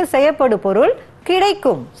உங்களுக்கு செய்யப்படு பொருள்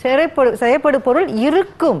கிடைக்கும். செய்யப்படு பொருள்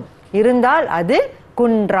இருக்கும். இருந்தால் அது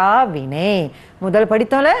குன்றாவினை. முதல்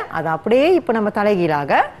படித்தோம்ல, அது அப்படியே இப்ப நம்ம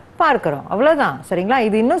தலைகீழாக பார்க்கிறோம். அவ்வளவுதான். சரிங்களா?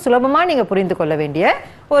 இது இன்னும் சுலபமா நீங்க புரிந்து கொள்ள வேண்டிய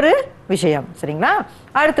ஒரு விஷயம். சரிங்களா?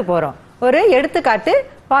 அடுத்து போறோம். ஒரு எடுத்துக்காட்டு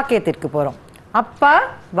வாக்கியத்திற்கு போறோம். அப்பா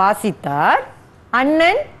வாசித்தார்,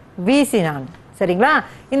 அண்ணன் வீசினான். சரிங்களா?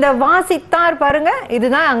 இந்த வாசித்தார் பாருங்க,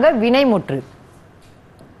 இதுதான் அங்க வினைமுற்று.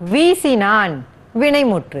 வீசினான்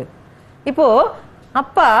வினைமுற்று. இப்போ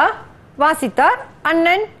அப்பா வாசித்தார்,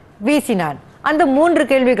 அண்ணன் வீசினான். அந்த 3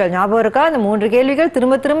 கேள்விகள் ஞாபகம் இருக்கா? அந்த 3 கேள்விகள்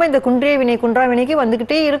திரும்ப திரும்ப இந்த குன்றியவினை குன்றாவினைக்கு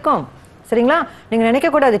வந்துகிட்டே இருக்கும். சரிங்களா? நீங்க நினைக்க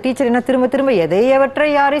கூடாது டீச்சர் என்ன திரும்ப திரும்ப எதை, எவற்றை,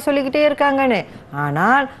 யாரை சொல்லிக்கிட்டே இருக்காங்கன்னு.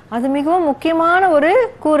 ஆனால் அது மிகவும் முக்கியமான ஒரு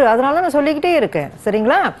கூறு. அதனால நான் சொல்லிக்கிட்டே இருக்கேன்.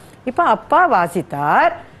 சரிங்களா? இப்ப அப்பா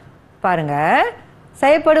வாசித்தார் பாருங்க,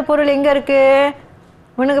 செய்யப்படு பொருள் எங்க இருக்கு?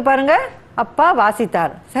 முன்னுக்கு பாருங்க, அப்பா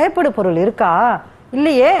வாசித்தார். செய்யப்படு பொருள் இருக்கா?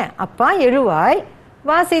 இல்லையே. அப்பா எழுவாய்,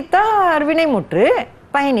 வாசித்தார் வினைமுற்று,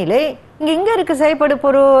 பயனிலை. இங்க எங்க இருக்கு செய்யப்படு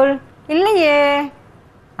பொருள்? இல்லையே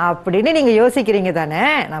அப்படின்னு நீங்க யோசிக்கிறீங்க தானே?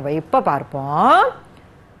 நம்ம இப்ப பார்ப்போம்.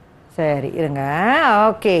 சரி இருங்க.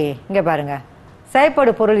 ஓகே, இங்க பாருங்க,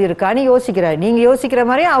 செய்யப்படு பொருள் இருக்கான்னு யோசிக்கிறாரு. நீங்க யோசிக்கிற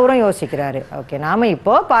மாதிரி அவரும் யோசிக்கிறாரு. ஓகே, நாம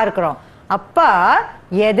இப்போ பார்க்கிறோம். அப்பா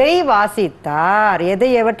எதை வாசித்தார்? எதை,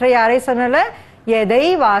 எவற்றை, யாரை சொன்னல? எதை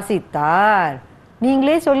வாசித்தார்.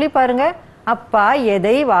 நீங்களே சொல்லி பாருங்க. அப்பா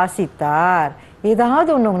எதை வாசித்தார். ஏதாவது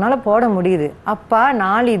ஒண்ணு உங்களால போட முடியுது. அப்பா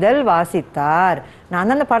நாளிதழ் வாசித்தார். நான்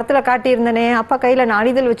தான் அந்த படத்துல காட்டியிருந்தேனே, அப்பா கையில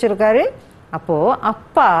நாளிதழ் வச்சிருக்காரு. அப்போ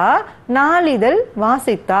அப்பா நாளிதழ்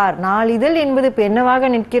வாசித்தார். நாளிதழ் என்பது இப்ப என்னவாக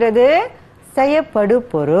நிற்கிறது? செய்யப்படு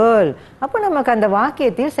பொருள். அப்போ நமக்கு அந்த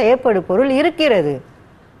வாக்கியத்தில் செய்யப்படு பொருள் இருக்கிறது.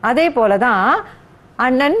 அதே போலதான்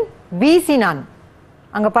அண்ணன் வீசினான்.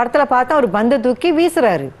 அங்க படத்துல பார்த்தா ஒரு பந்தை தூக்கி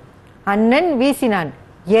வீசுறாரு. அண்ணன் வீசினான்.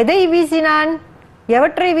 எதை வீசினான்?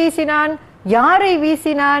 எவற்றை வீசினான்? யாரை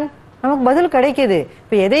வீசினான்? நமக்கு பதில் கிடைக்குது.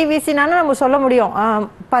 இப்ப எதை வீசினான்னு நம்ம சொல்ல முடியும்.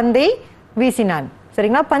 பந்தை வீசினான்.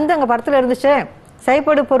 சரிங்களா? பந்து அங்க படத்துல இருந்துச்சு,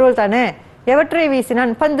 செய்யப்படு பொருள் தானே. எவற்றை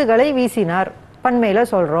வீசினான்? பந்துகளை வீசினார், பன்மையில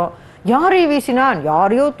சொல்றோம். யாரை வீசினான்?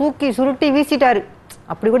 யாரையோ தூக்கி சுருட்டி வீசிட்டாரு,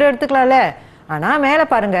 அப்படி கூட எடுத்துக்கலாம்ல. ஆனா மேல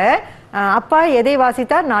பாருங்க, அப்பா எதை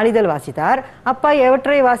வாசித்தார்? நாளிதழ் வாசித்தார். அப்பா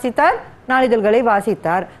எவற்றை வாசித்தார்? நாளிதழ்களை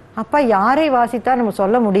வாசித்தார். அப்பா யாரை வாசித்தார் நம்ம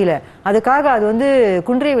சொல்ல முடியல. அதுக்காக அது வந்து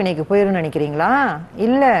குன்றிய வினைக்கு போயிரும் நினைக்கிறீங்களா?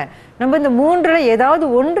 இல்ல. நம்ம இந்த 3ல ஏதாவது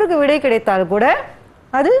ஒன்றுக்கு விடை கிடைத்தால் கூட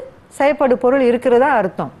அது செய்யப்படு பொருள் இருக்கிறதா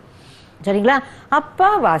அர்த்தம். சரிங்களா? அப்பா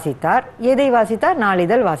வாசித்தார், எதை வாசித்தார்?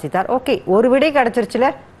 நாளிதழ் வாசித்தார். ஓகே, ஒரு விடை கிடைச்சிருச்சுல,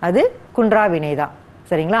 அது குன்றாவினை தான்.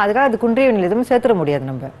 சரிங்களா? அதுக்காக அது குன்றிய வினை எதுவும் சேர்த்துட முடியாது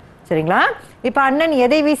நம்ம. சரிங்களா? இப்ப அண்ணன்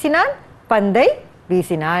எதை வீசினான்? பந்தை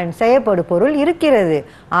வீசினான். செயற்படு பொருள் இருக்கிறது.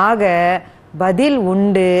 ஆக பதில்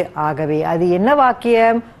உண்டு. ஆகவே அது என்ன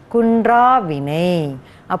வாக்கியம்? குன்றாவினை.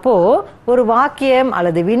 அப்போ ஒரு வாக்கியம்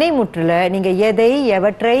அல்லது வினைமுற்றுல நீங்க எதை,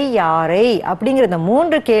 எவற்றை, யாரை அப்படிங்கிற இந்த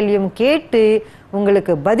 3 கேள்வியும் கேட்டு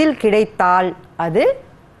உங்களுக்கு பதில் கிடைத்தால் அது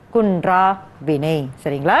குன்றாவினை.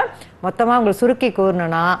 சரிங்களா? மொத்தமா உங்களுக்கு சுருக்கி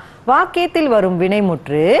கூறணும்னா, வாக்கியத்தில் வரும்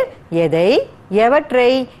வினைமுற்று எதை,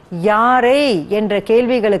 எவற்றை, யாரை என்ற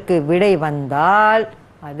கேள்விகளுக்கு விடை வந்தால்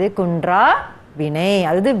அது குன்றாவினை.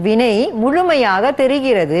 அது வினை முழுமையாக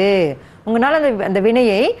தெரிகிறது. உங்களால் அந்த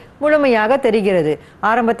வினையை முழுமையாக தெரிகிறது.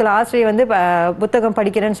 ஆரம்பத்தில் ஆசிரியர் புத்தகம்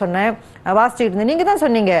படிக்கிறேன்னு சொன்னேன், வாசிச்சுட்டு இருந்தேன். நீங்கள் தான்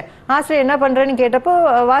சொன்னீங்க ஆசிரியர் என்ன பண்ணுறேன்னு கேட்டப்போ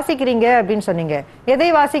வாசிக்கிறீங்க அப்படின்னு சொன்னீங்க. எதை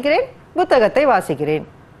வாசிக்கிறேன்? புத்தகத்தை வாசிக்கிறேன்.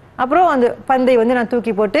 அப்புறம் அந்த பந்தை நான்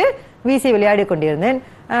தூக்கி போட்டு வீசி விளையாடி கொண்டிருந்தேன்.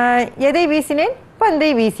 எதை வீசினேன்? பந்தை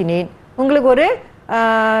வீசினேன். உங்களுக்கு ஒரு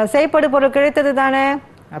செயற்படு பொருள் கிடைத்தது தானே?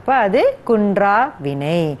 அப்போ அது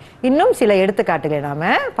குன்றாவினை. இன்னும் சில எடுத்துக்காட்டுகளை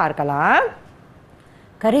நாம பார்க்கலாம்.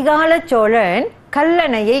 கரிகால சோழன்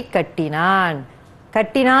கல்லணையை கட்டினான்.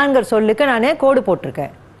 கட்டினான்ங்கிற சொல்லுக்கு நான் கோடு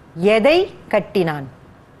போட்டிருக்கேன். எதை கட்டினான்?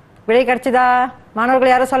 விடை கிடைச்சதா?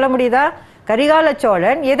 மாணவர்கள் யாரும் சொல்ல முடியுதா? கரிகால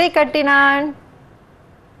சோழன் எதை கட்டினான்?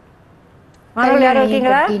 மாணவர்கள் யாரும்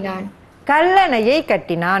இருக்கீங்களா? கல்லணையை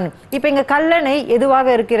கட்டினான். இப்ப இங்க கல்லணை எதுவாக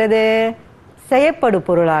இருக்கிறது? செயற்படு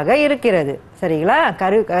பொருளாக இருக்கிறது. சரிங்களா?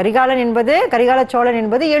 கரிகால சோழன்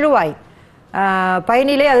என்பது எழுவாய்.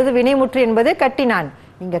 பயனிலை அதாவது வினைமுற்று என்பது கட்டினான்.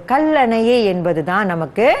 இங்க கல்லணையை என்பது தான்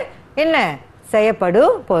நமக்கு என்ன? செயற்படு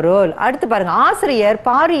பொருள். அடுத்து பாருங்க, ஆசிரியர்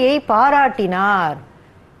பாரியை பாராட்டினார்.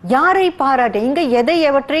 யாரை பாராட்டி? இங்க எதை,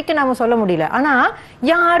 எவற்றைக்கு நாம சொல்ல முடியல. ஆனா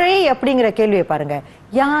யாரை அப்படிங்கிற கேள்வியை பாருங்க.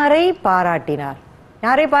 யாரை பாராட்டினார்?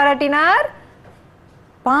 யாரை பாராட்டினார்?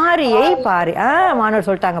 பாரியை மாணவர்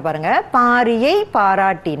சொல்லிட்டாங்க பாருங்க. பாரியை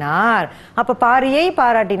பாராட்டினார். அப்ப பாரியை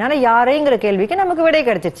பாராட்டினார் யாரைங்கிற கேள்விக்கு நமக்கு விடை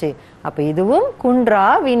கிடைச்சிச்சு. அப்ப இதுவும்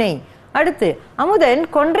குன்றாவினை. அடுத்து, அமுதன்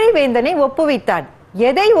கொன்றை வேந்தனை ஒப்புவித்தான்.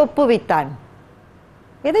 எதை ஒப்புவித்தான்?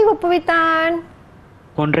 எதை ஒப்புவித்தான்?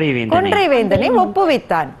 கொன்றை வேந்தனை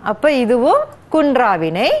ஒப்புவித்தான். அப்ப இதுவும்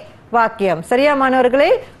குன்றாவினை வாக்கியம். சரியா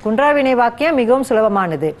மாணவர்களே? குன்றாவினை வாக்கியம் மிகவும்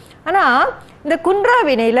சுலபமானது. ஆனா இந்த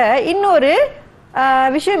குன்றாவினையில இன்னொரு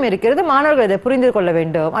விஷயம் இருக்கிறது. மாணவர்கள் இதை புரிந்து கொள்ள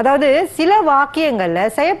வேண்டும். அதாவது சில வாக்கியங்கள்ல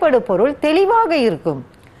செயற்படு பொருள் தெளிவாக இருக்கும்.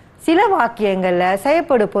 சில வாக்கியங்கள்ல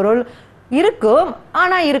செயற்படு பொருள் இருக்கும்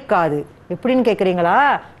ஆனா இருக்காது. எப்படின்னு கேக்குறீங்களா?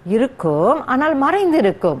 இருக்கும் ஆனால் மறைந்து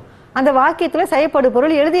இருக்கும். அந்த வாக்கியத்துல செயற்படு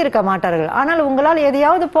பொருள் எழுதி இருக்க மாட்டார்கள். ஆனால் உங்களால்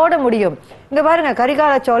எதையாவது போட முடியும். இங்க பாருங்க,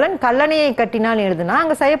 கரிகால சோழன் கல்லணையை கட்டினான் எழுதுனா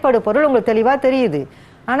அங்க செயற்படு பொருள் உங்களுக்கு தெளிவா தெரியுது.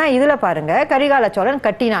 ஆனா இதுல பாருங்க, கரிகால சோழன்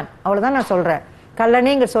கட்டினான், அவ்வளவுதான் நான் சொல்றேன்.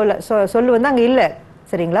 கல்லணைங்கிற சொல்லு அங்க இல்ல.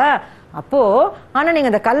 சரிங்களா? அப்போ ஆனா நீங்க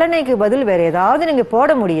அந்த கல்லணைக்கு பதில் வேற ஏதாவது நீங்க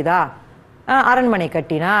போட முடியுதா? அரண்மனை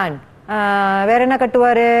கட்டினான், வேற என்ன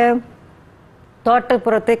கட்டுவாரு?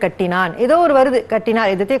 தோட்டப்புறத்தை கட்டினான், ஏதோ ஒரு வருது,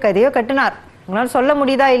 கட்டினார், எதையோ கட்டினார். உங்களால் சொல்ல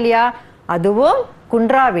முடியுதா இல்லையா? அதுவும்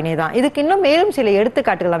குன்றாவினை தான். இதுக்கு இன்னும் மேலும் சில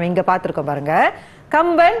எடுத்துக்காட்டுகள் இங்க பார்த்திருக்கோம் பாருங்க.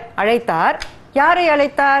 கம்பன் அழைத்தார். யாரை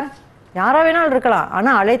அழைத்தார்? யாரா வேணாலும் இருக்கலாம்.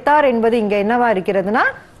 ஆனா அழைத்தார் என்பது இங்க என்னவா இருக்கிறதுனா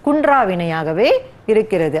குன்றாவினையாகவே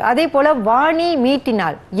இருக்கிறது. அதே போல வாணி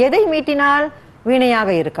மீட்டினாள். எதை மீட்டினாள்? வினையாக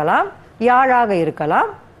இருக்கலாம், யாழாக இருக்கலாம்.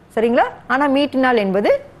 சரிங்களா? ஆனா மீட்டினாள்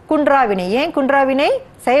என்பது குன்றாவினை. ஏன் குன்றாவினை?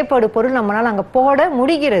 செயற்படு பொருள் நம்மளால் அங்க போட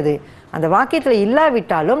முடிகிறது. அந்த வாக்கியத்துல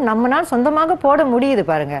இல்லாவிட்டாலும் நம்மளால் சொந்தமாக போட முடியுது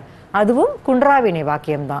பாருங்க. அதுவும் குன்றாவினை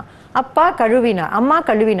வாக்கியம்தான். அப்பா கழுவினார், அம்மா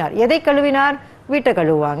கழுவினார். எதை கழுவினார்? வீட்டை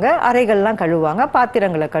கழுவுவாங்க, அறைகள்லாம் கழுவுவாங்க,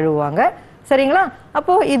 பாத்திரங்களை கழுவுவாங்க. சரிங்களா?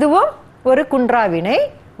 அப்போ இதுவும் ஒரு குன்றாவினை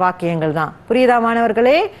வாக்கியங்கள் தான். புரியுதா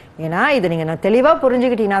மாணவர்களே? ஏன்னா இதை நீங்க தெளிவா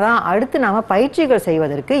புரிஞ்சுக்கிட்டீங்கன்னா தான் அடுத்து நாம பயிற்சிகள்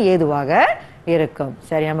செய்வதற்கு ஏதுவாக இருக்கும்.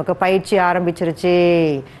 சரி, நமக்கு பயிற்சி ஆரம்பிச்சிருச்சு.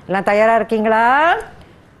 எல்லாம் தயாரா இருக்கீங்களா?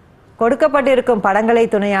 கொடுக்கப்பட்டிருக்கும் படங்களை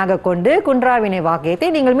துணையாக கொண்டு குன்றாவினை வாக்கியத்தை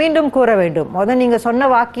நீங்கள் மீண்டும் கூற வேண்டும். முதல் நீங்க சொன்ன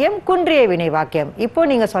வாக்கியம் குன்றிய வினை வாக்கியம். இப்போ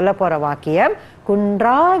நீங்க சொல்ல போற வாக்கியம்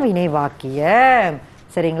குன்றாவினை வாக்கியம்.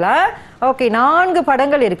 சரிங்களா? ஓகே, 4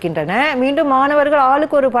 படங்கள் இருக்கின்றன. மீண்டும் மாணவர்கள்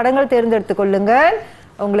ஆளுக்கு ஒரு படங்கள் தேர்ந்தெடுத்துக் கொள்ளுங்கள்.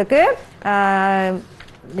 உங்களுக்கு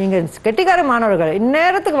நீங்க கெட்டிக்கார மாணவர்கள்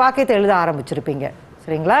இந்நேரத்துக்கு வாக்கியத்தை எழுத ஆரம்பிச்சிருப்பீங்க.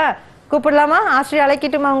 சரிங்களா? கூப்பிடலாமா? ஆசிரியர்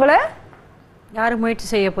அழைக்கட்டுமா உங்களை? யாரு முயற்சி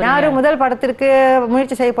செய்ய போறீங்க? யாரு முதல் படத்திற்கு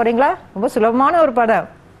முயற்சி செய்ய போறீங்களா? ரொம்ப சுலபமான ஒரு படம்.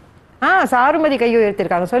 சாருமதி கையை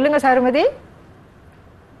உயர்த்திருக்காங்க. சொல்லுங்க சாருமதி.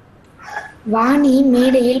 வாணி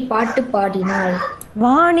மேடையில் பாட்டு பாடினாள்.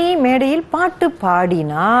 வாணி மேடையில் பாட்டு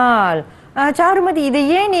பாடினாள். சாருமதி, இதை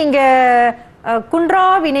ஏன் நீங்க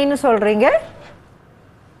குன்றாவினைன்னு சொல்றீங்க?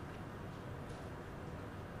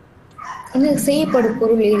 செய்யப்படு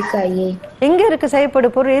பொருள் இருக்காயே. எங்க இருக்கு செய்யப்படு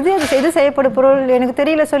பொருள்? எது செய்யப்படு பொருள்? எனக்கு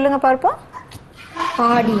தெரியல, சொல்லுங்க பார்ப்போம்.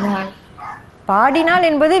 பாடினாள். பாடினால்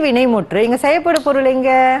என்பது வினைமுற்று. இங்க செயற்படு பொருள்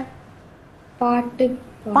எங்க? பாட்டு.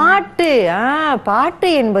 பாட்டு. பாட்டு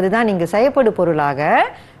என்பதுதான் இங்கு செயற்படு பொருளாக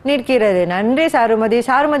நிற்கிறது. நன்றி சாருமதி.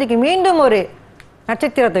 சாருமதிக்கு மீண்டும் ஒரு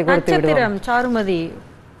நட்சத்திரத்தை கொடுத்து விடுவோம். சாருமதி,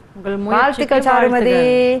 உங்கள் வாழ்த்துக்கள் சாருமதி.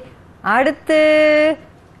 அடுத்து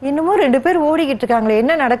இன்னமும் 2 பேர் ஓடிக்கிட்டு இருக்காங்களே,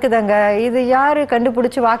 என்ன நடக்குதுங்க? இது யாரு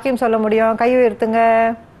கண்டுபிடிச்சு வாக்கியம் சொல்ல முடியும்? கை உயர்த்துங்க.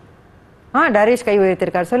 டரேஷ் கை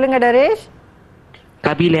உயர்த்திருக்கார். சொல்லுங்க டரேஷ்.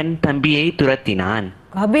 கபிலன் தம்பியை துரத்தினான்.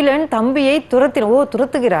 கபிலன் தம்பியை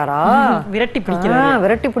துரத்துகிறாரா? விரட்டி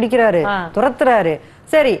பிடிக்கிறாரு, துரத்துறாரு.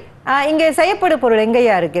 சரி, இங்க செயற்படு பொருள்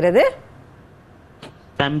எங்கயா இருக்கிறது?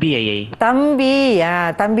 தம்பியை.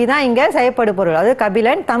 தம்பி தான் இங்க செயற்படு பொருள். அது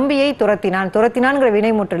கபிலன் தம்பியை துரத்தினான்ங்கிற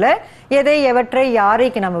வினைமுற்றுல எதை எவற்றை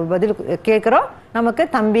யாரைக்கு நம்ம பதில் கேட்கிறோம், நமக்கு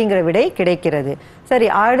தம்பிங்கிற விடை கிடைக்கிறது. சரி,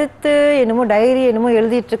 அடுத்து என்னமோ டைரி என்னமோ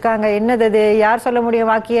எழுதிட்டு இருக்காங்க. என்னது அது? யார் சொல்ல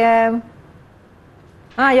முடியும் வாக்கியம்?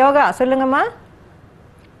 யோகா சொல்லுங்கம்மா.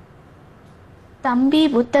 தம்பி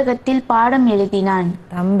புத்தகத்தில் பாடம் எழுதினான்.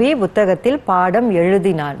 தம்பி புத்தகத்தில் பாடம்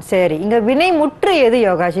எழுதினான். சரி, இங்க வினைமுற்று எது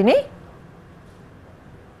யோகாஷினி?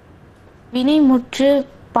 வினைமுற்று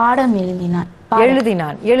பாடம் எழுதினான்.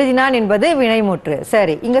 எழுதினான் என்பது வினைமுற்று.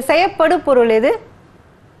 சரி, இங்க செயற்படு பொருள் எது?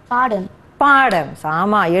 பாடம்.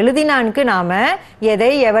 ஆமா, எழுதினான்க்கு நாம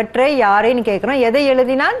எதை எவற்றை யாரைன்னு கேட்கிறோம். எதை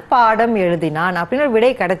எழுதினான்? பாடம் எழுதினான் அப்படின்னு ஒரு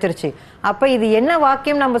விடை கிடைச்சிருச்சு. அப்ப இது என்ன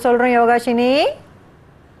வாக்கியம் நம்ம சொல்றோம் யோகாஷினி?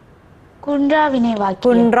 குன்றாவினை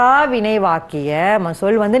வாக்கியம்.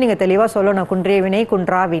 சொல் நீங்க தெளிவா சொல்லணும். குன்றியவினை,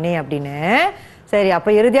 குன்றாவினை அப்படின்னு. சரி, அப்ப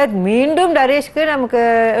இறுதியா மீண்டும் டரேஷ்க்கு நமக்கு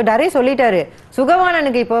டரேஷ் சொல்லிட்டாரு.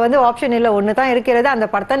 சுகவானனுக்கு இப்ப ஆப்ஷன் இல்ல, ஒண்ணுதான் இருக்கிறது. அந்த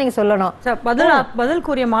படத்தை நீங்க சொல்லணும். பதில்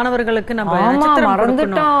கூறிய மாணவர்களுக்கு நம்ம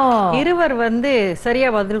மறந்துட்டோம். இருவர் சரியா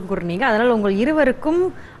பதில் கூறினீங்க. அதனால உங்க இருவருக்கும்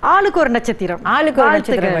ஆளுக்கு ஒரு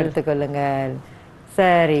நட்சத்திரம் எடுத்துக்கொள்ளுங்க.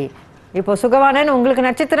 சரி, இப்போ சுகவானன் உங்களுக்கு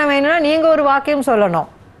நட்சத்திரம் வேணும்னா நீங்க ஒரு வாக்கியம் சொல்லணும்.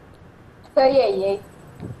 சரி ஐயே,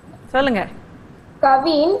 சொல்லுங்க.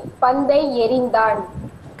 கவின் பந்தை எறிந்தான்.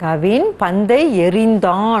 கவின் பந்தை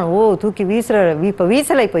எறிந்தான். தூக்கி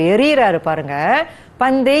வீசல, இப்ப எறிகிறாரு பாருங்க.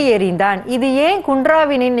 பந்தை எறிந்தான். இது ஏன்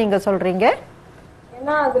குன்றாவினின்னு நீங்க சொல்றீங்க?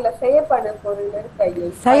 ஏன்னா அதுல செயற்படு பொருள் இருக்கு.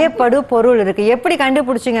 செயற்படு பொருள் இருக்கு. எப்படி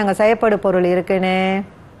கண்டுபிடிச்சீங்க அங்க செயற்படு பொருள் இருக்குன்னு?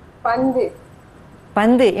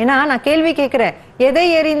 பந்து. ஏன்னா நான் கேள்வி கேட்கிறேன். எதை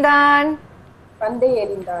எறிந்தான்?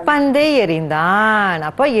 பந்தை எறிந்தான்.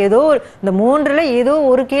 அப்ப ஏதோ இந்த 3ல ஏதோ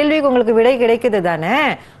ஒரு கேள்விக்கு உங்களுக்கு விடை கிடைக்குது தானே.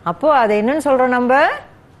 அப்போ அதை என்னன்னு சொல்றோம் நம்ம?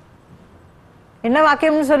 என்ன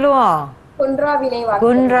வாக்கியம்னு சொல்லுவோம்?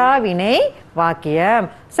 குன்றாவினை வாக்கியம்.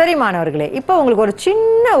 சரி மாணவர்களே, இப்போ உங்களுக்கு ஒரு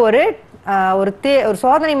சின்ன ஒரு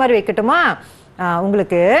சோதனை மாதிரி வைக்கட்டுமா?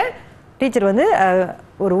 உங்களுக்கு டீச்சர்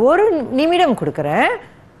ஒரு நிமிடம் கொடுக்குறேன்.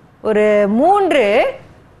 ஒரு 3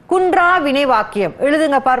 குன்றாவினை வாக்கியம்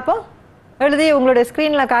எழுதுங்க பார்ப்போம். எழுதி உங்களுடைய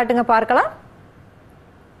ஸ்கிரீன்ல காட்டுங்க, பார்க்கலாம்.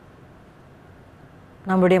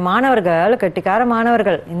 நம்முடைய மாணவர்கள் கெட்டிக்கார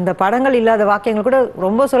மாணவர்கள். இந்த படங்கள் இல்லாத வாக்கியங்கள் கூட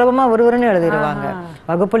ரொம்ப சுலபமா ஒருவருன்னு எழுதிடுவாங்க.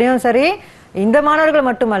 வகுப்புலையும் சரி, இந்த மாணவர்கள்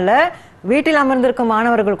மட்டுமல்ல, வீட்டில் அமர்ந்திருக்கும்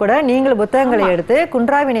மாணவர்கள் கூட நீங்கள் புத்தகங்களை எடுத்து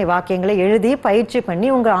குன்றாவினை வாக்கியங்களை எழுதி பயிற்சி பண்ணி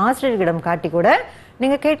உங்க ஆசிரியர்களிடம் காட்டி கூட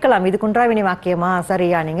நீங்க கேட்கலாம். இது குன்றாவினை வாக்கியமா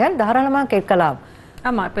சரியா? நீங்க தாராளமா கேட்கலாம்.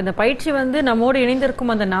 ஆமா, இப்ப இந்த பயிற்சி நம்மோடு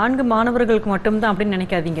இணைந்திருக்கும் அந்த 4 மாணவர்களுக்கு மட்டும்தான் அப்படின்னு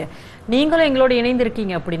நினைக்காதீங்க. நீங்களும் எங்களோட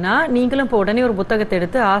இணைந்திருக்கீங்க அப்படின்னா நீங்களும் இப்போ உடனே ஒரு புத்தகத்தை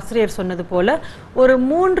எடுத்து ஆசிரியர் சொன்னது போல ஒரு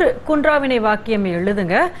 3 குன்றாவினை வாக்கியம்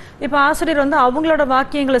எழுதுங்க. இப்ப ஆசிரியர் அவங்களோட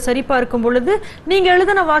வாக்கியங்களை சரி பார்க்கும் பொழுது நீங்க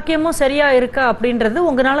எழுதின வாக்கியமும் சரியா இருக்கா அப்படின்றது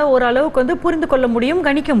உங்களால ஓரளவுக்கு புரிந்து கொள்ள முடியும்,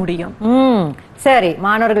 கணிக்க முடியும். சரி,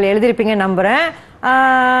 மாணவர்கள் எழுதிருப்பீங்க நம்புறேன்.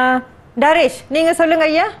 டரேஷ், நீங்க சொல்லுங்க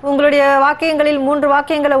ஐயா. உங்களுடைய வாக்கியங்களில் 3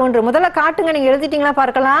 வாக்கியங்களை முதல்ல காட்டுங்க. நீங்க எழுதிட்டீங்களா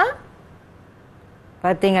பார்க்கலாம்.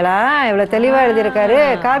 பாத்தீங்களா இவ்வளவு தெளிவா எழுதியிருக்காரு.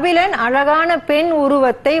 கபிலன் அழகான பெண்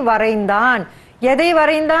உருவத்தை வரைந்தான். எதை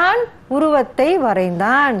வரைந்தான்? உருவத்தை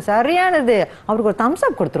வரைந்தான். சரியானது. அவருக்கு ஒரு தம்ஸ்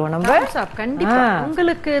அப் கொடுத்துருவோம் நம்ம. கண்டிப்பா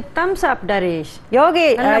உங்களுக்கு தம்ஸ் அப் டரேஷ்.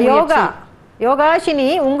 யோகாஷினி,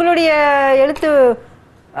 உங்களுடைய எழுத்து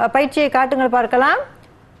பயிற்சியை காட்டுங்கள் பார்க்கலாம்.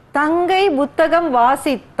 தங்கை புத்தகம்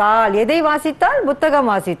வாசித்தாள். எதை வாசித்தாள்? புத்தகம்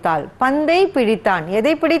வாசித்தாள். பந்தை பிடித்தான்.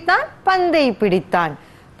 எதை பிடித்தான்? பந்தை பிடித்தான்.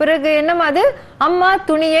 பிறகு என்னமா அது? அம்மா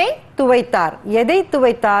துணியை துவைத்தார். எதை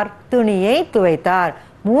துவைத்தார்? துணியை துவைத்தார்.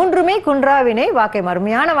 3மே குன்றாவினை வாக்கியம்.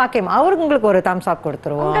 அருமையான வாக்கியம். அவருக்கு உங்களுக்கு ஒரு தம்ஸ் அப்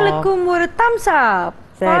கொடுத்துருவோம். உங்களுக்கும் ஒரு தம்ஸ் அப்.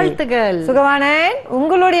 வாழ்த்துக்கள். சுகவானன்,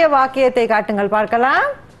 உங்களுடைய வாக்கியத்தை காட்டுங்கள் பார்க்கலாம்.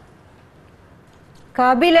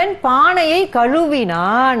 கபிலன் பானையை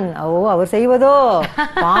கழுவினான். அவர் செய்வதோ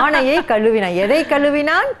பானையை கழுவினான். எதை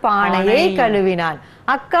கழுவினான்? பானையை கழுவினான்.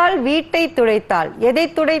 அக்காள் வீட்டை துடைத்தாள். எதை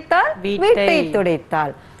துடைத்தாள்? வீட்டை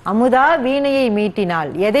துடைத்தாள். அமுதா வீணையை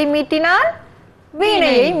மீட்டினாள். எதை மீட்டினாள்?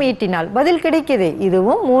 வீணையை மீட்டினாள். பதில் கிடைக்குது.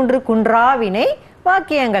 இதுவும் 3 குன்றாவினை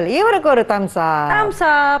வாக்கியங்கள். இவருக்கு ஒரு தம்சா.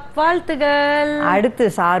 வாழ்த்துகள். அடுத்து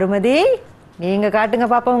சாருமதி, நீங்க காட்டுங்க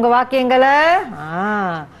பாப்பா உங்க வாக்கியங்களை.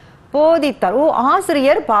 போதித்தார்.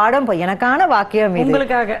 ஆசிரியர் பாடம் எனக்கான வாக்கியம் இது.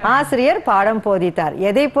 உங்களுக்காக. ஆசிரியர் பாடம் போதித்தார்.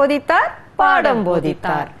 எதை போதித்தார்? பாடம்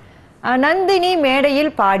போதித்தார். நந்தினி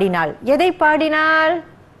மேடையில் பாடினாள். எதை பாடினாள்?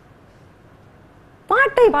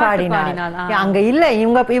 பாட்டை பாடினாள். அங்க இல்ல,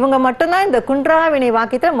 இவங்க மட்டும்தான் இந்த குன்றாவினை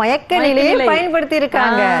வாக்கியத்தை மயக்க நிலையை பயன்படுத்தி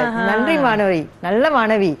இருக்காங்க. நன்றி மாணவி, நல்ல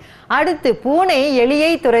மாணவி. அடுத்து பூனை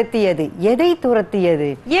எலியை துரத்தியது. எதை துரத்தியது?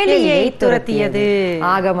 எலியை துரத்தியது.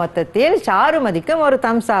 ஆக மொத்தத்தில் சாருமதிக்கும் ஒரு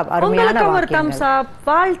தம்சாப். அருமையான ஒரு தம்சாப்.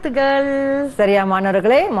 வாழ்த்துகள். சரியா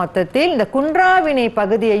மாணவர்களே, மொத்தத்தில் இந்த குன்றாவினை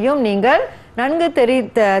பகுதியையும் நீங்கள் நன்கு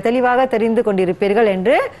தெளிவாக தெரிந்து கொண்டிருப்பீர்கள்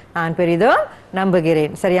என்று நான் பெரிதும்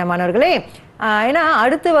நம்புகிறேன். சரியா மாணவர்களே, ஏன்னா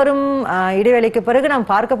அடுத்து வரும் இடைவேளைக்கு பிறகு நாம்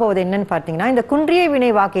பார்க்க போவது என்னன்னு பார்த்தீங்கன்னா, இந்த குன்றிய வினை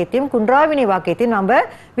வாக்கியத்தையும் குன்றாவினை வாக்கியத்தையும் நாம்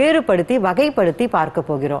வேறுபடுத்தி வகைப்படுத்தி பார்க்க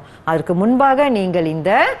போகிறோம். அதற்கு முன்பாக நீங்கள்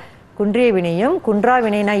இந்த குன்றிய வினையும்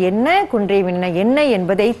குன்றாவினைனா என்ன, குன்றிய வினைனா என்ன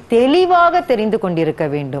என்பதை தெளிவாக தெரிந்து கொண்டிருக்க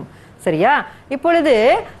வேண்டும். சரியா? இப்பொழுது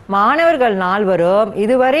மாணவர்கள் 4வரும்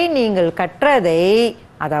இதுவரை நீங்கள் கற்றதை,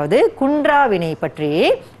 அதாவது குன்றாவினை பற்றி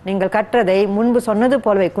நீங்கள் கற்றதை முன்பு சொன்னது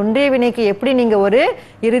போலவே, குன்றிய வினைக்கு எப்படி நீங்க ஒரு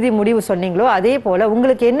இறுதி முடிவு சொன்னீங்களோ அதே போல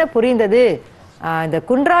உங்களுக்கு என்ன புரிந்தது, இந்த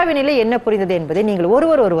குன்றாவினையில என்ன புரிந்தது என்பதை நீங்கள்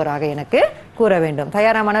ஒருவராக எனக்கு கூற வேண்டும்.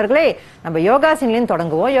 தயாரா மாணவர்களே? நம்ம யோகாசினிலையும்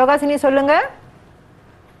தொடங்குவோம். யோகாசினி சொல்லுங்க.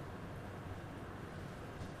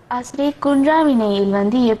 ஆசிரியர்,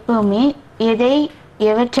 குன்றாவினையில் எப்பவுமே எதை,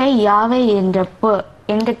 எவற்றை, யாவை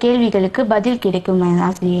என்ற கேள்விகளுக்கு பதில் கிடைக்கும்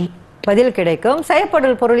ஆசிரியை. பதில் கிடைக்கும்.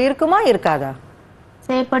 செயற்படுல் பொருள் இருக்குமா இருக்காதா?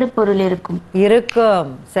 செயற்படு பொருள் இருக்கும். இருக்கும்.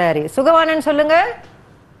 சரி, சுகவானன் சொல்லுங்க.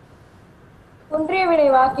 குன்றிய வினை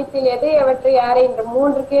வாக்கியத்தில் எதை, எவற்றை, யாரை என்ற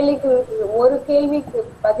 3 கேள்விக்கு ஒரு கேள்விக்கு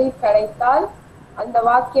பதில் கிடைத்தால் அந்த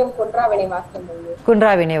வாக்கியம் குன்றாவினை வாக்கியம்.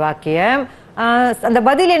 குன்றாவினை வாக்கியம். அந்த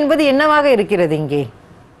பதில் என்பது என்னவாக இருக்கிறது? இங்கே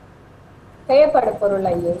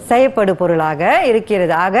செயற்படு பொருளாக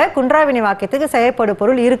இருக்கிறது. ஆக குன்றாவினை வாக்கியத்துக்கு செயற்படு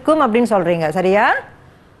பொருள் இருக்கும் அப்படின்னு சொல்றீங்க. சரியா?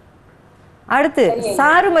 அடுத்து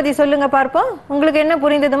சாருமதி சொல்லுங்க பார்ப்போம். உங்களுக்கு என்ன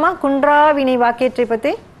புரிந்ததுமா குன்றாவினை வாக்கியத்தை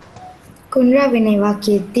பத்தி? குன்றாவினை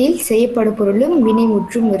வாக்கியத்தில் செய்யப்படு பொருளும்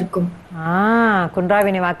வினைமுற்றும் இருக்கும்.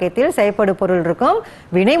 குன்றாவினை வாக்கியத்தில் செயற்படு பொருள் இருக்கும்,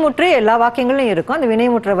 வினைமுற்று எல்லா வாக்கியங்களும் இருக்கும். அந்த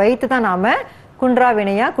வினைமுற்றை வைத்து தான் நாம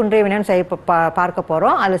குன்றாவினையா குன்றிய வினையான்னு பார்க்க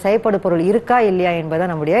போறோம். அதுல செயற்படு பொருள் இருக்கா இல்லையா என்பதை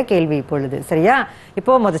நம்முடைய கேள்வி இப்பொழுது. சரியா?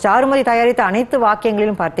 இப்போ சாருமதி தயாரித்த அனைத்து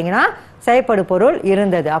வாக்கியங்களிலும் பார்த்தீங்கன்னா செயற்படு பொருள்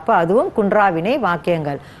இருந்தது. அப்ப அதுவும் குன்றாவினை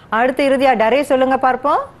வாக்கியங்கள். அடுத்து இறுதியா டரே சொல்லுங்க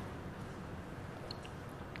பார்ப்போம்.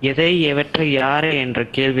 எதை, எவற்றை, யாரை என்ற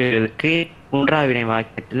கேள்விகளுக்கு குன்றாவினை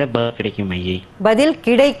வாக்கியத்துல பதில் கிடைக்கும் ஐயே. பதில்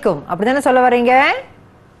கிடைக்கும், அப்படித்தானே சொல்ல வரீங்க?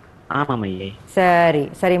 ஆமாம் ஐயே. சரி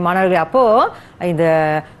சரி மாணவர்கள், அப்போ இந்த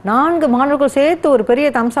 4 மாணவர்கள் சேர்த்து ஒரு பெரிய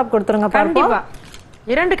தம்ஸ்அப் கொடுத்துருங்க. கண்டிப்பா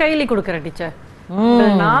 2 கையில கொடுக்குறேன் டீச்சர்.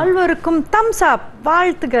 4வருக்கும் தம்ஸ் அப்.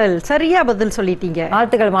 வாழ்த்துகள். சரியா பதில் சொல்லிட்டீங்க.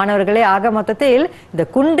 வாழ்த்துக்கள் மாணவர்களே. ஆக மொத்தத்தில் இந்த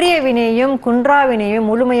குன்றிய வினையும் குன்றாவினையும்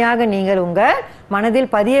முழுமையாக நீங்கள் உங்க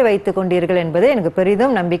மனதில் பதிய வைத்துக் கொண்டீர்கள் என்பது எனக்கு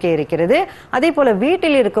பெரிதும் நம்பிக்கை இருக்கிறது. அதே போல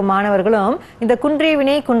வீட்டில் இருக்கும் மாணவர்களும் இந்த குன்றிய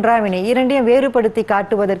வினை குன்றாவினை இரண்டையும் வேறுபடுத்தி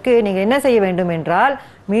காட்டுவதற்கு நீங்க என்ன செய்ய வேண்டும் என்றால்,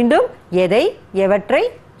 மீண்டும் எதை, எவற்றை,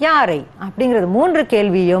 யாரை அப்படிங்கிறது 3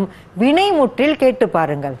 கேள்வியும் வினைமுற்றில் கேட்டு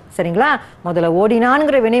பாருங்கள். சரிங்களா? முதல்ல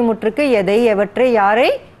ஓடினான்ங்கிற வினைமுற்றுக்கு எதை, எவற்றை, யாரை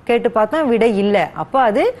கேட்டு பார்த்தோம், விடை இல்லை. அப்போ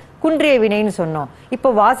அது குன்றிய வினைன்னு சொன்னோம். இப்போ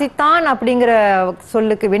வாசித்தான் அப்படிங்கிற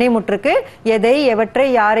சொல்லுக்கு வினைமுற்றுக்கு எதை, எவற்றை,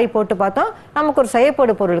 யாரை போட்டு பார்த்தோம், நமக்கு ஒரு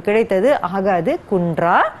செயற்படு பொருள் கிடைத்தது. ஆக அது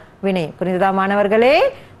குன்றா வினை. புரிந்ததா மாணவர்களே?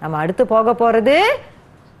 நம்ம அடுத்து போக போறது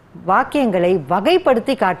வாக்கியங்களை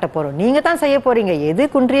வகைப்படுத்தி காட்ட போறோம். நீங்க தான் செய்ய போறீங்க எது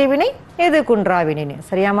குன்றிய வினை, எது குன்றாவினை.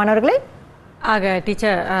 சரியா மாணவர்களே? ஆக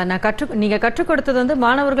டீச்சர், நீங்க கற்றுக் கொடுத்தது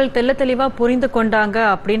மாணவர்கள் தெல்ல தெளிவா புரிந்து கொண்டாங்க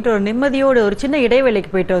அப்படின்ற ஒரு நிம்மதியோடு ஒரு சின்ன இடைவேளைக்கு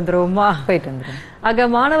போயிட்டு வந்துருவோமா? போயிட்டு வந்துடும். ஆக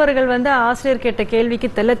மாணவர்கள் ஆசிரியர் கேட்ட கேள்விக்கு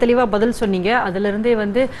தெல்ல தெளிவா பதில் சொன்னீங்க. அதுல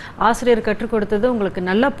இருந்தே ஆசிரியர் கற்றுக் கொடுத்தது உங்களுக்கு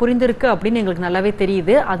நல்லா புரிந்திருக்கு அப்படின்னு எங்களுக்கு நல்லாவே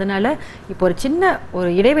தெரியுது. அதனால இப்போ ஒரு சின்ன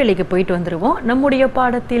ஒரு இடைவேளைக்கு போயிட்டு வந்துருவோம். நம்முடைய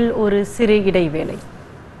பாடத்தில் ஒரு சிறு இடைவேளை.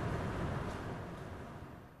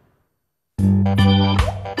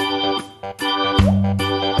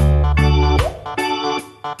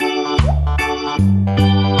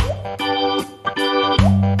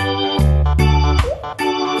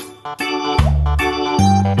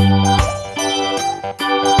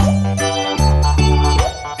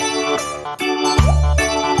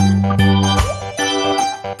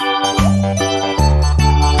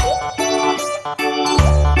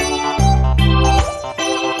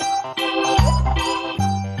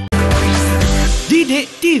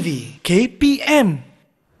 Didik TV KPM.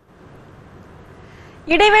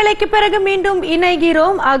 இடைவேளைக்கு பிறகு மீண்டும்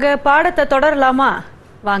இணைகிறோம். ஆக பாடத்தை தொடரலாமா?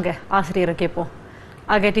 வாங்க ஆசிரியரை கேட்போம்.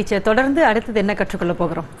 ஆக டீச்சர், தொடர்ந்து அடுத்தது என்ன கற்றுக்கொள்ள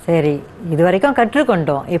போகிறோம்? சரி, இது வரைக்கும்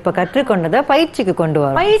கற்றுக்கொண்டோம். இப்ப கற்றுக்கொண்டதை பயிற்சிக்கு கொண்டு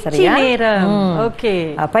வரோம். பயிற்சி நேரம். ஓகே,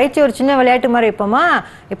 பயிற்சி ஒரு சின்ன விளையாட்டு மாதிரி இப்போமா.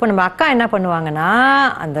 இப்போ நம்ம அக்கா என்ன பண்ணுவாங்கன்னா,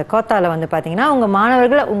 அந்த கோத்தால வந்து பாத்தீங்கன்னா உங்க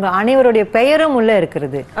மாணவர்கள் உங்க அனைவருடைய பெயரும் உள்ள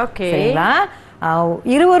இருக்கிறது. சரிங்களா?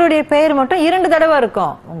 இருவருடைய பெயர் மட்டும் 2 தடவை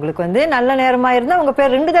இருக்கும். உங்களுக்கு வந்து நல்ல நேரமா இருந்தா உங்க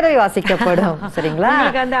பேர் 2 தடவை வாசிக்கப்படும். சரிங்களா?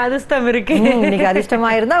 அந்த அதிர்ஷ்டம் இருக்கு. இன்னைக்கு அதிர்ஷ்டமா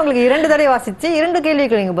இருந்தா உங்களுக்கு 2 தடவை வாசிச்சு 2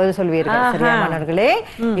 கேள்விகள் நீங்க பதில் சொல்வீர்கள். சரியா மாணவர்களே?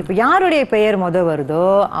 இப்ப யாருடைய பெயர் வருதோ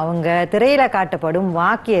அவங்க திரையில காட்டப்படும்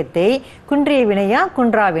வாக்கியத்தை குன்றிய வினையா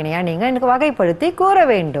குன்றாவினையா நீங்க எனக்கு வகைப்படுத்தி கூற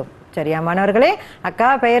வேண்டும். சரியா மாணவர்களே? அக்கா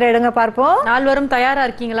பெயர் எடுங்க பார்ப்போம். நால்வரும் தயாரா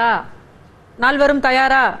இருக்கீங்களா? நால்வரும்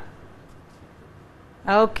தயாரா?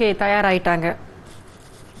 ஓகே, தயாராயிட்டாங்க.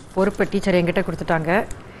 பொறுப்பு டீச்சர் என்கிட்ட கொடுத்துட்டாங்க.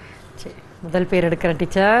 சரி, முதல் பேர் எடுக்கிறேன்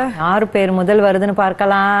டீச்சர். யாரு பேர் முதல் வருதுன்னு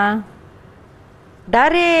பார்க்கலாம்.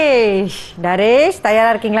 டரேஷ். டரேஷ் தயாரா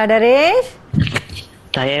இருக்கீங்களா? டரேஷ்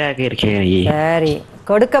தயாராக இருக்கேன். சரி,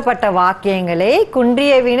 கொடுக்கப்பட்ட வாக்கியங்களை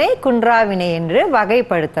குன்றிய வினை குன்றாவினை என்று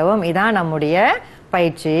வகைப்படுத்தவும். இதான் நம்முடைய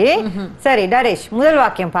பயிற்சி. சரி டரேஷ், முதல்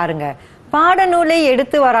வாக்கியம் பாருங்க. பாடநூலை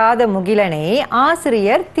எடுத்து வராத முகிலனை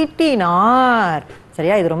ஆசிரியர் திட்டினார்.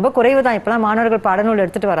 சரியா? இது ரொம்ப குறைவு தான். இப்பெல்லாம் மாணவர்கள் பாடநூல்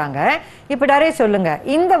எடுத்துட்டு வராங்க. இப்ப டரேஷ் சொல்லுங்க,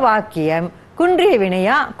 இந்த வாக்கியம் குன்றிய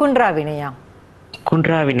வினையா குன்றாவினையா?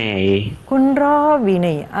 குன்றாவினை.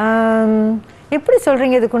 குன்றாவினை. எப்படி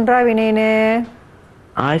சொல்றீங்க இது குன்றாவினைன்னு?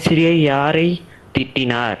 ஆசிரியர் யாரை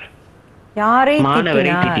திட்டினார்? யாரை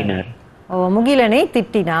திட்டினார்? ஓ, முகிலனை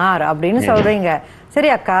திட்டினார் அப்படின்னு சொல்றீங்க. சரி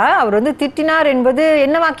அக்கா, அவர் வந்து திட்டினார் என்பது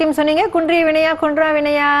என்ன வாக்கியம் சொன்னீங்க? குன்றிய வினையா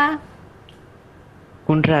குன்றாவினையா?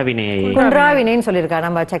 குன்றாவினை. குன்றாவினைன்னு சொல்லியிருக்காரு.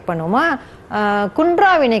 நம்ம செக் பண்ணுவோமா?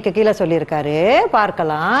 குன்றாவினைக்கு கீழே சொல்லியிருக்காரு,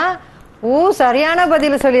 பார்க்கலாம். சரியான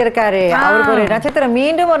பதில் சொல்லியிருக்காரு. அவருக்கு ஒரு நட்சத்திரம்,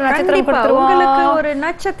 மீண்டும் ஒரு நட்சத்திரம் கொடுத்துருவோம். உங்களுக்கு ஒரு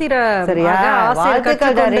நட்சத்திரம். சரியா?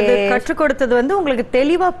 கற்றுக் கொடுத்தது வந்து உங்களுக்கு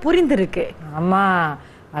தெளிவா புரிந்திருக்கு. ஆமா,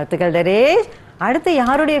 வாழ்த்துக்கள் டரேஷ். அடுத்து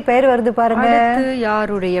யாருடைய பெயர் வருது பாருங்க.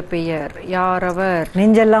 யாருடைய பெயர்? யார் அவர்?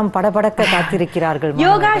 நெஞ்செல்லாம் படபடக்க காத்திருக்கிறார்கள்.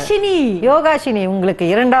 யோகாஷினி. யோகாஷினி, உங்களுக்கு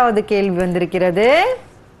 2வது கேள்வி வந்திருக்கிறது.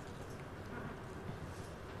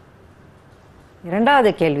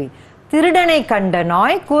 2வது கேள்வி. திருடனை கண்ட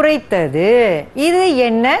நாய் குரைத்தது. இது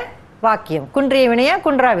என்ன வாக்கியம்? குன்றிய வினையா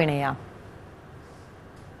குன்றாவினையா?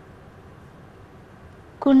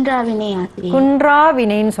 குன்றாவினை.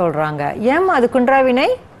 குன்றாவினைன்னு சொல்றாங்க. ஏன் அது குன்றாவினை?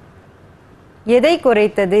 எதை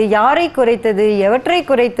குறைத்தது? யாரை குறைத்தது? எவற்றை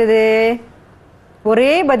குறைத்தது?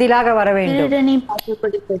 ஒரே பதிலாக வர வேண்டும்.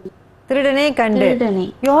 திருடனை கண்டு.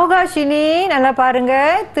 யோகாஷினி நல்லா பாருங்க.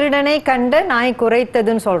 திருடனை கண்ட நாய்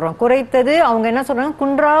குரைத்ததுன்னு சொல்றோம். குரைத்தது அவங்க என்ன சொல்றாங்க?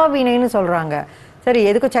 குன்றாவினைன்னு சொல்றாங்க. சரி,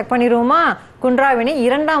 எதுக்கு செக் பண்ணிடுவோமா? குன்றாவினை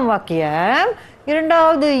 2ஆம் வாக்கியம்.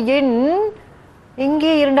 2வது எண்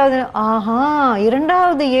எங்கே? 2வது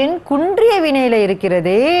எண் குன்றிய வினையில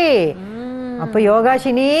இருக்கிறதே. அப்ப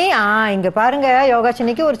யோகாஷினி, இங்க பாருங்க,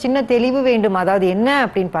 யோகாஷினிக்கு ஒரு சின்ன தெளிவு வேண்டும். அதாவது என்ன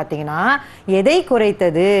அப்படின்னு பாத்தீங்கன்னா, எதை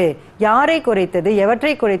குறைத்தது, யாரை குறைத்தது,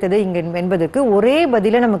 எவற்றை குறைத்தது இங்க என்பதற்கு ஒரே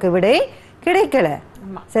பதில நமக்கு விடை கிடைக்கல.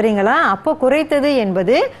 சரிங்களா? அப்போ குறைத்தது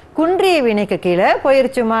என்பது குன்றிய வினைக்கு கீழே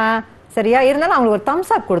போயிருச்சுமா? சரியா? இருந்தாலும் அவங்களுக்கு ஒரு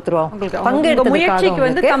தம்ஸ் அப் கொடுத்துருவோம்.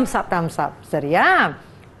 தம்ஸ் அப். சரியா?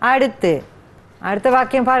 அடுத்த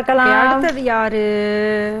வாக்கியம் பார்க்கலாம். அடுத்தது யாரு?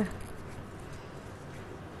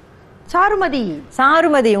 சாருமதி.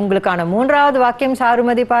 சாருமதி, உங்களுக்கான 3வது வாக்கியம்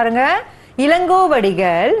சாருமதி பாருங்க.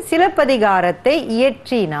 இளங்கோவடிகள் சிலப்பதிகாரத்தை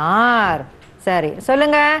இயற்றினார். சரி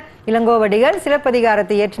சொல்லுங்க, இளங்கோவடிகள்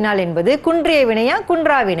சிலப்பதிகாரத்தை இயற்றினார் என்பது குன்றிய வினையா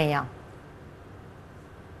குன்றாவினையா?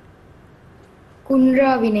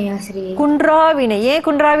 குன்றாவினை ஆசிரியர். குன்றாவினை. ஏன்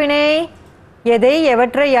குன்றாவினை? எதை,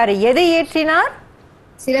 எவற்றை, யாரை? எதை இயற்றினார்?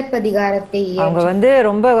 சிலப்பதிகாரத்தை. அவங்க வந்து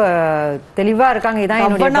ரொம்ப தெளிவா இருக்காங்க. இதான்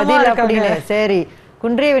என்னுடைய பதில் அப்படின்னு. சரி,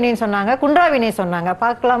 குன்றிய வினைன்னு சொன்னாங்க, குன்றாவினை சொன்னாங்க.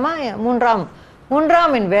 பார்க்கலாமா?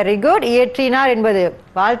 3ஆம் எண். Very good. இயற்றினார் என்பது.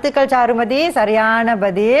 வாழ்த்துக்கள் சாருமதி, சரியான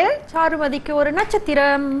பதில். சாருமதிக்கு ஒரு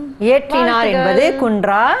நட்சத்திரம். இயற்றினார் என்பது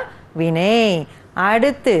குன்றா வினை.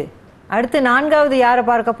 அடுத்து 4வது யாரை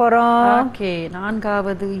பார்க்க போறோம்? ஓகே,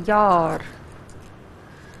 4வது யார்?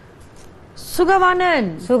 சுகவானன்.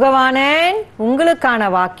 சுகவானன், உங்களுக்கான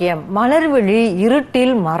வாக்கியம். மலர்விழி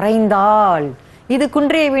இருட்டில் மறைந்தாள். இது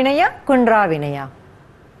குன்றிய வினையா குன்றாவினையா?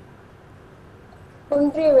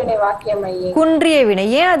 குன்றிய வினை வாக்கியம் ஐயே. குன்றிய வினை.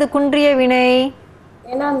 ஏன் அது குன்றிய வினை?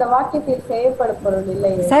 ஏன்னா அந்த வாக்கியத்தில் செயற்படு பொருள்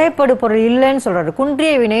இல்லை. செயற்படு பொருள் இல்லைன்னு சொல்றாரு,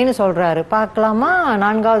 குன்றிய வினைன்னு சொல்றாரு. பார்க்கலாமா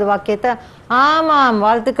 4வது வாக்கியத்தை? ஆமாம்,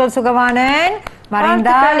 வாழ்த்துக்கள் சுகவானன்.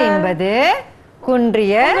 மறைந்தாள் என்பது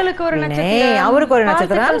குன்றிய உங்களுக்கு ஒரு வினை. நட்சத்திரம். அவருக்கு ஒரு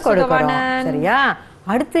நட்சத்திரம் வாழ்த்துக்கள் கொடுக்கிறோம். சுகவாணன். சரியா?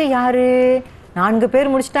 அடுத்து யாரு? 4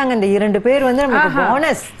 பேர் முடிச்சிட்டாங்க. இந்த 2 பேர் வந்து நமக்கு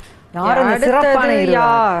போனஸ். யார் அந்த சிறப்பான அடுத்தது இருவர்?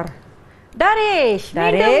 யார்? டரேஷ்.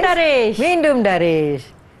 மீண்டும் டரேஷ். மீண்டும் டரேஷ்.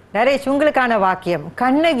 டரேஷ், உங்களுக்கான வாக்கியம்.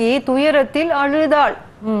 கண்ணகி துயரத்தில் அழுதாள்.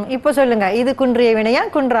 இப்ப சொல்லுங்க, இது குன்றிய வினையா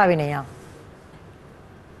குன்றா வினையா?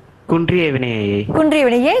 குன்றிய வினை ஐயே. குன்றிய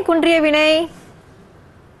வினை. ஏன் குன்றிய வினை?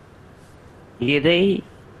 எதை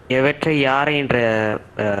எவற்றை யாரை என்ற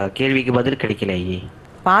கேள்விக்கு பதில் கிடைக்கல ஐயே.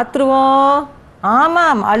 பாத்துருவோம்.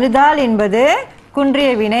 ஆமாம், அழுதாள் என்பது குன்றிய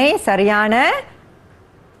வினை. சரியான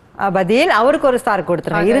பதில். அவருக்கு ஒரு ஸ்டார்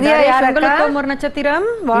கொடுத்துருங்க. இறுதியா யார்? உங்களுக்கும் ஒரு நட்சத்திரம்.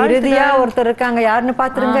 இறுதியா ஒருத்தர் இருக்காங்க, யாருன்னு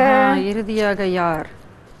பாத்துருங்க. இறுதியாக யார்?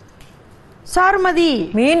 சாருமதி.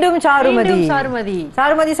 மீண்டும் சாருமதி. சாருமதி.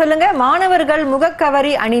 சாருமதி சொல்லுங்க. மாணவர்கள்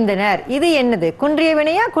முகக்கவரி அணிந்தனர். இது என்னது? குன்றிய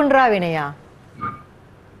வினையா குன்றா வினையா?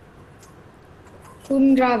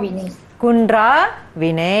 குன்றாவினை. குன்றா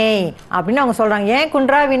வினை அப்படின்னு அவங்க சொல்றாங்க. ஏன்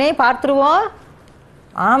குன்றா வினை? பார்த்துருவோம்.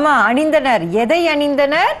 ஆமா, அணிந்தனர். எதை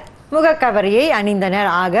அணிந்தனர்? முகக்கவரியை அணிந்தனர்.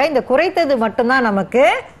 ஆக இந்த குறைத்தது மட்டும்தான் நமக்கு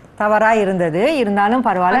தவறா இருந்தது. இருந்தாலும்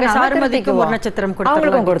பரவாயில்ல, சாருமதிக்கு ஒரு நட்சத்திரம்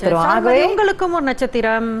அவங்களுக்கும் கொடுத்துருவோம். ஆகவே உங்களுக்கும் ஒரு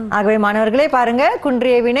நட்சத்திரம். ஆகவே மாணவர்களே பாருங்க,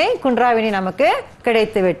 குன்றிய வினை குன்றா வினை நமக்கு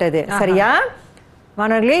கிடைத்து விட்டது. சரியா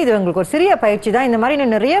மாணவர்களே? இது உங்களுக்கு ஒரு சிறிய பயிற்சி தான். இந்த மாதிரி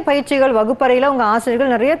இன்னும் நிறைய பயிற்சிகள் வகுப்பறையில உங்க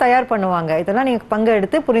ஆசிரியர்கள் நிறைய தயார் பண்ணுவாங்க. இதெல்லாம் நீங்க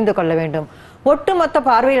பங்கெடுத்து புரிந்து கொள்ள வேண்டும். ஒட்டுமொத்த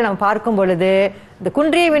பார்வையில் நம்ம பார்க்கும் பொழுது இந்த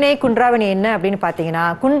குன்றிய வினை குன்றா வினை என்ன அப்படின்னு பாத்தீங்கன்னா,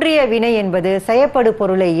 குன்றிய வினை என்பது செயப்படு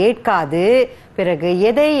பொருளை ஏற்காது. பிறகு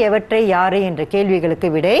எதை எவற்றை யாரை என்ற கேள்விகளுக்கு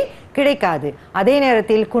விடை கிடைக்காது. அதே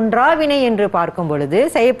நேரத்தில் குன்றா வினை என்று பார்க்கும் பொழுது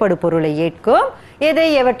செயப்படு பொருளை ஏற்கும். எதை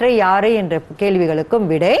எவற்றை யாரை என்ற கேள்விகளுக்கும்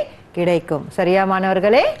விடை கிடைக்கும். சரியா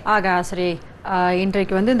மாணவர்களே? ஆக ஆசிரியை,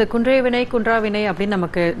 இன்றைக்கு வந்து இந்த குன்றிய வினை குன்றா வினை அப்படின்னு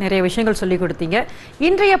நமக்கு நிறைய விஷயங்கள் சொல்லி கொடுத்தீங்க.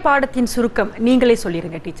 இன்றைய பாடத்தின் சுருக்கம் நீங்களே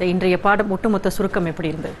சொல்லிருங்க டீச்சர். இன்றைய பாடம் ஒட்டுமொத்த சுருக்கம்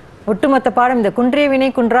எப்படி இருந்தது? ஒட்டுமொத்த பாடம் இந்த குன்றிய வினை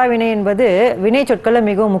குன்றா வினை என்பது வினை சொற்கள்ல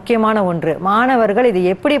மிகவும் முக்கியமான ஒன்று. மாணவர்கள் இது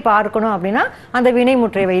எப்படி பார்க்கணும் அப்படின்னா, அந்த வினை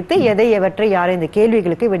முற்றை வைத்து எதை எவற்றை யாரை இந்த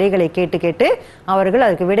கேள்விகளுக்கு விடைகளை கேட்டு கேட்டு அவர்கள்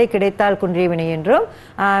அதுக்கு விடை கிடைத்தால் குன்றிய வினை என்றும்,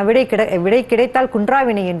 விடை கிடைத்தால் குன்றா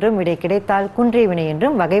வினை என்றும், விடை கிடைத்தால் குன்றிய வினை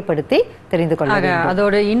என்றும் வகைப்படுத்தி தெரிந்து கொள்ள வேண்டும்.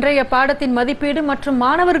 அதோடு இன்றைய பாடத்தின் மதிப்பீடு மற்றும்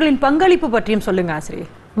மாணவர்களின் பங்களிப்பு பற்றியும் சொல்லுங்க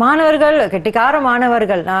ஆசிரியர். மாணவர்கள் கெட்டிக்கார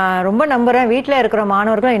மாணவர்கள், நான் ரொம்ப நம்புறேன். வீட்டில் இருக்கிற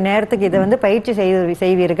மாணவர்கள் இந்நேரத்துக்கு இதை வந்து பயிற்சி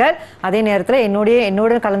செய்வீர்கள். அதே நேரத்தில்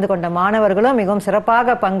என்னோடு கலந்து கொண்ட மாணவர்களும் மிகவும்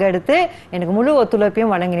சிறப்பாக பங்கெடுத்து எனக்கு முழு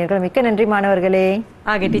ஒத்துழைப்பையும் வழங்கினீர்கள். மிக்க நன்றி மாணவர்களே.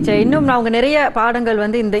 ஆக டீச்சர், இன்னும் அவங்க நிறைய பாடங்கள்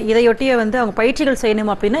வந்து இதையொட்டிய வந்து அவங்க பயிற்சிகள்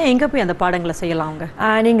செய்யணும் அப்படின்னா எங்க போய் அந்த பாடங்களை செய்யலாம்? அவங்க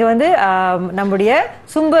நீங்க வந்து நம்முடைய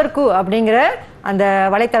சும்பர்கு அப்படிங்கிற அந்த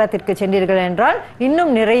வலைத்தளத்திற்கு சென்றீர்கள் என்றால்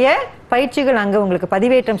இன்னும் நிறைய பயிற்சிகள் அங்கு உங்களுக்கு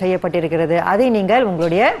பதிவேற்றம் செய்யப்பட்டிருக்கிறது. அதை நீங்கள்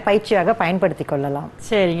உங்களுடைய பயிற்சியாக பயன்படுத்திக் கொள்ளலாம்.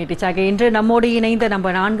 சரிங்க டீச்சர். இன்று நம்மோடு இணைந்த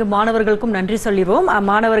நம்ம 4 மாணவர்களுக்கும் நன்றி சொல்லிடுவோம்.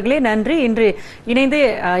 மாணவர்களே நன்றி. இன்று இணைந்து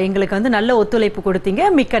எங்களுக்கு வந்து நல்ல ஒத்துழைப்பு கொடுத்தீங்க.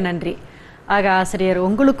 மிக்க நன்றி. ஆக ஆசிரியர்,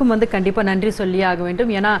 உங்களுக்கும் வந்து கண்டிப்பாக நன்றி சொல்லி ஆக வேண்டும்.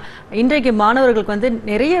 ஏன்னா இன்றைக்கு மாணவர்களுக்கு வந்து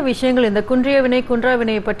நிறைய விஷயங்கள் இந்த குன்றிய வினை குன்றா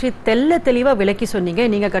வினையை பற்றி தெளிவாக விளக்கி சொன்னீங்க.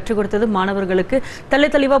 நீங்கள் கற்றுக் கொடுத்தது மாணவர்களுக்கு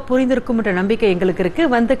தெளிவாக புரிந்திருக்கும் என்ற நம்பிக்கை எங்களுக்கு இருக்கு.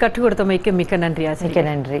 வந்து கற்றுக் கொடுத்தமைக்கு மிக்க நன்றி ஆசிரியர். மிக்க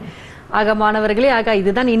நன்றி. ஆக மாணவர்களே,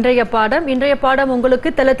 இதுதான் இன்றைய பாடம். இன்றைய பாடம் உங்களுக்கு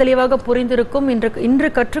தெளிவாக புரிந்திருக்கும். இன்று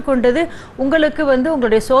கற்றுக்கொண்டது உங்களுக்கு வந்து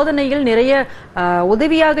உங்களுடைய சோதனையில் நிறைய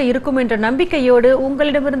உதவியாக இருக்கும் என்ற நம்பிக்கையோடு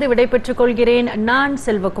உங்களிடமிருந்து விடைபெற்றுக் கொள்கிறேன். நான்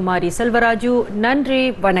செல்வகுமாரி செல்வராஜு. நன்றி,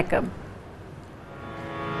 வணக்கம்.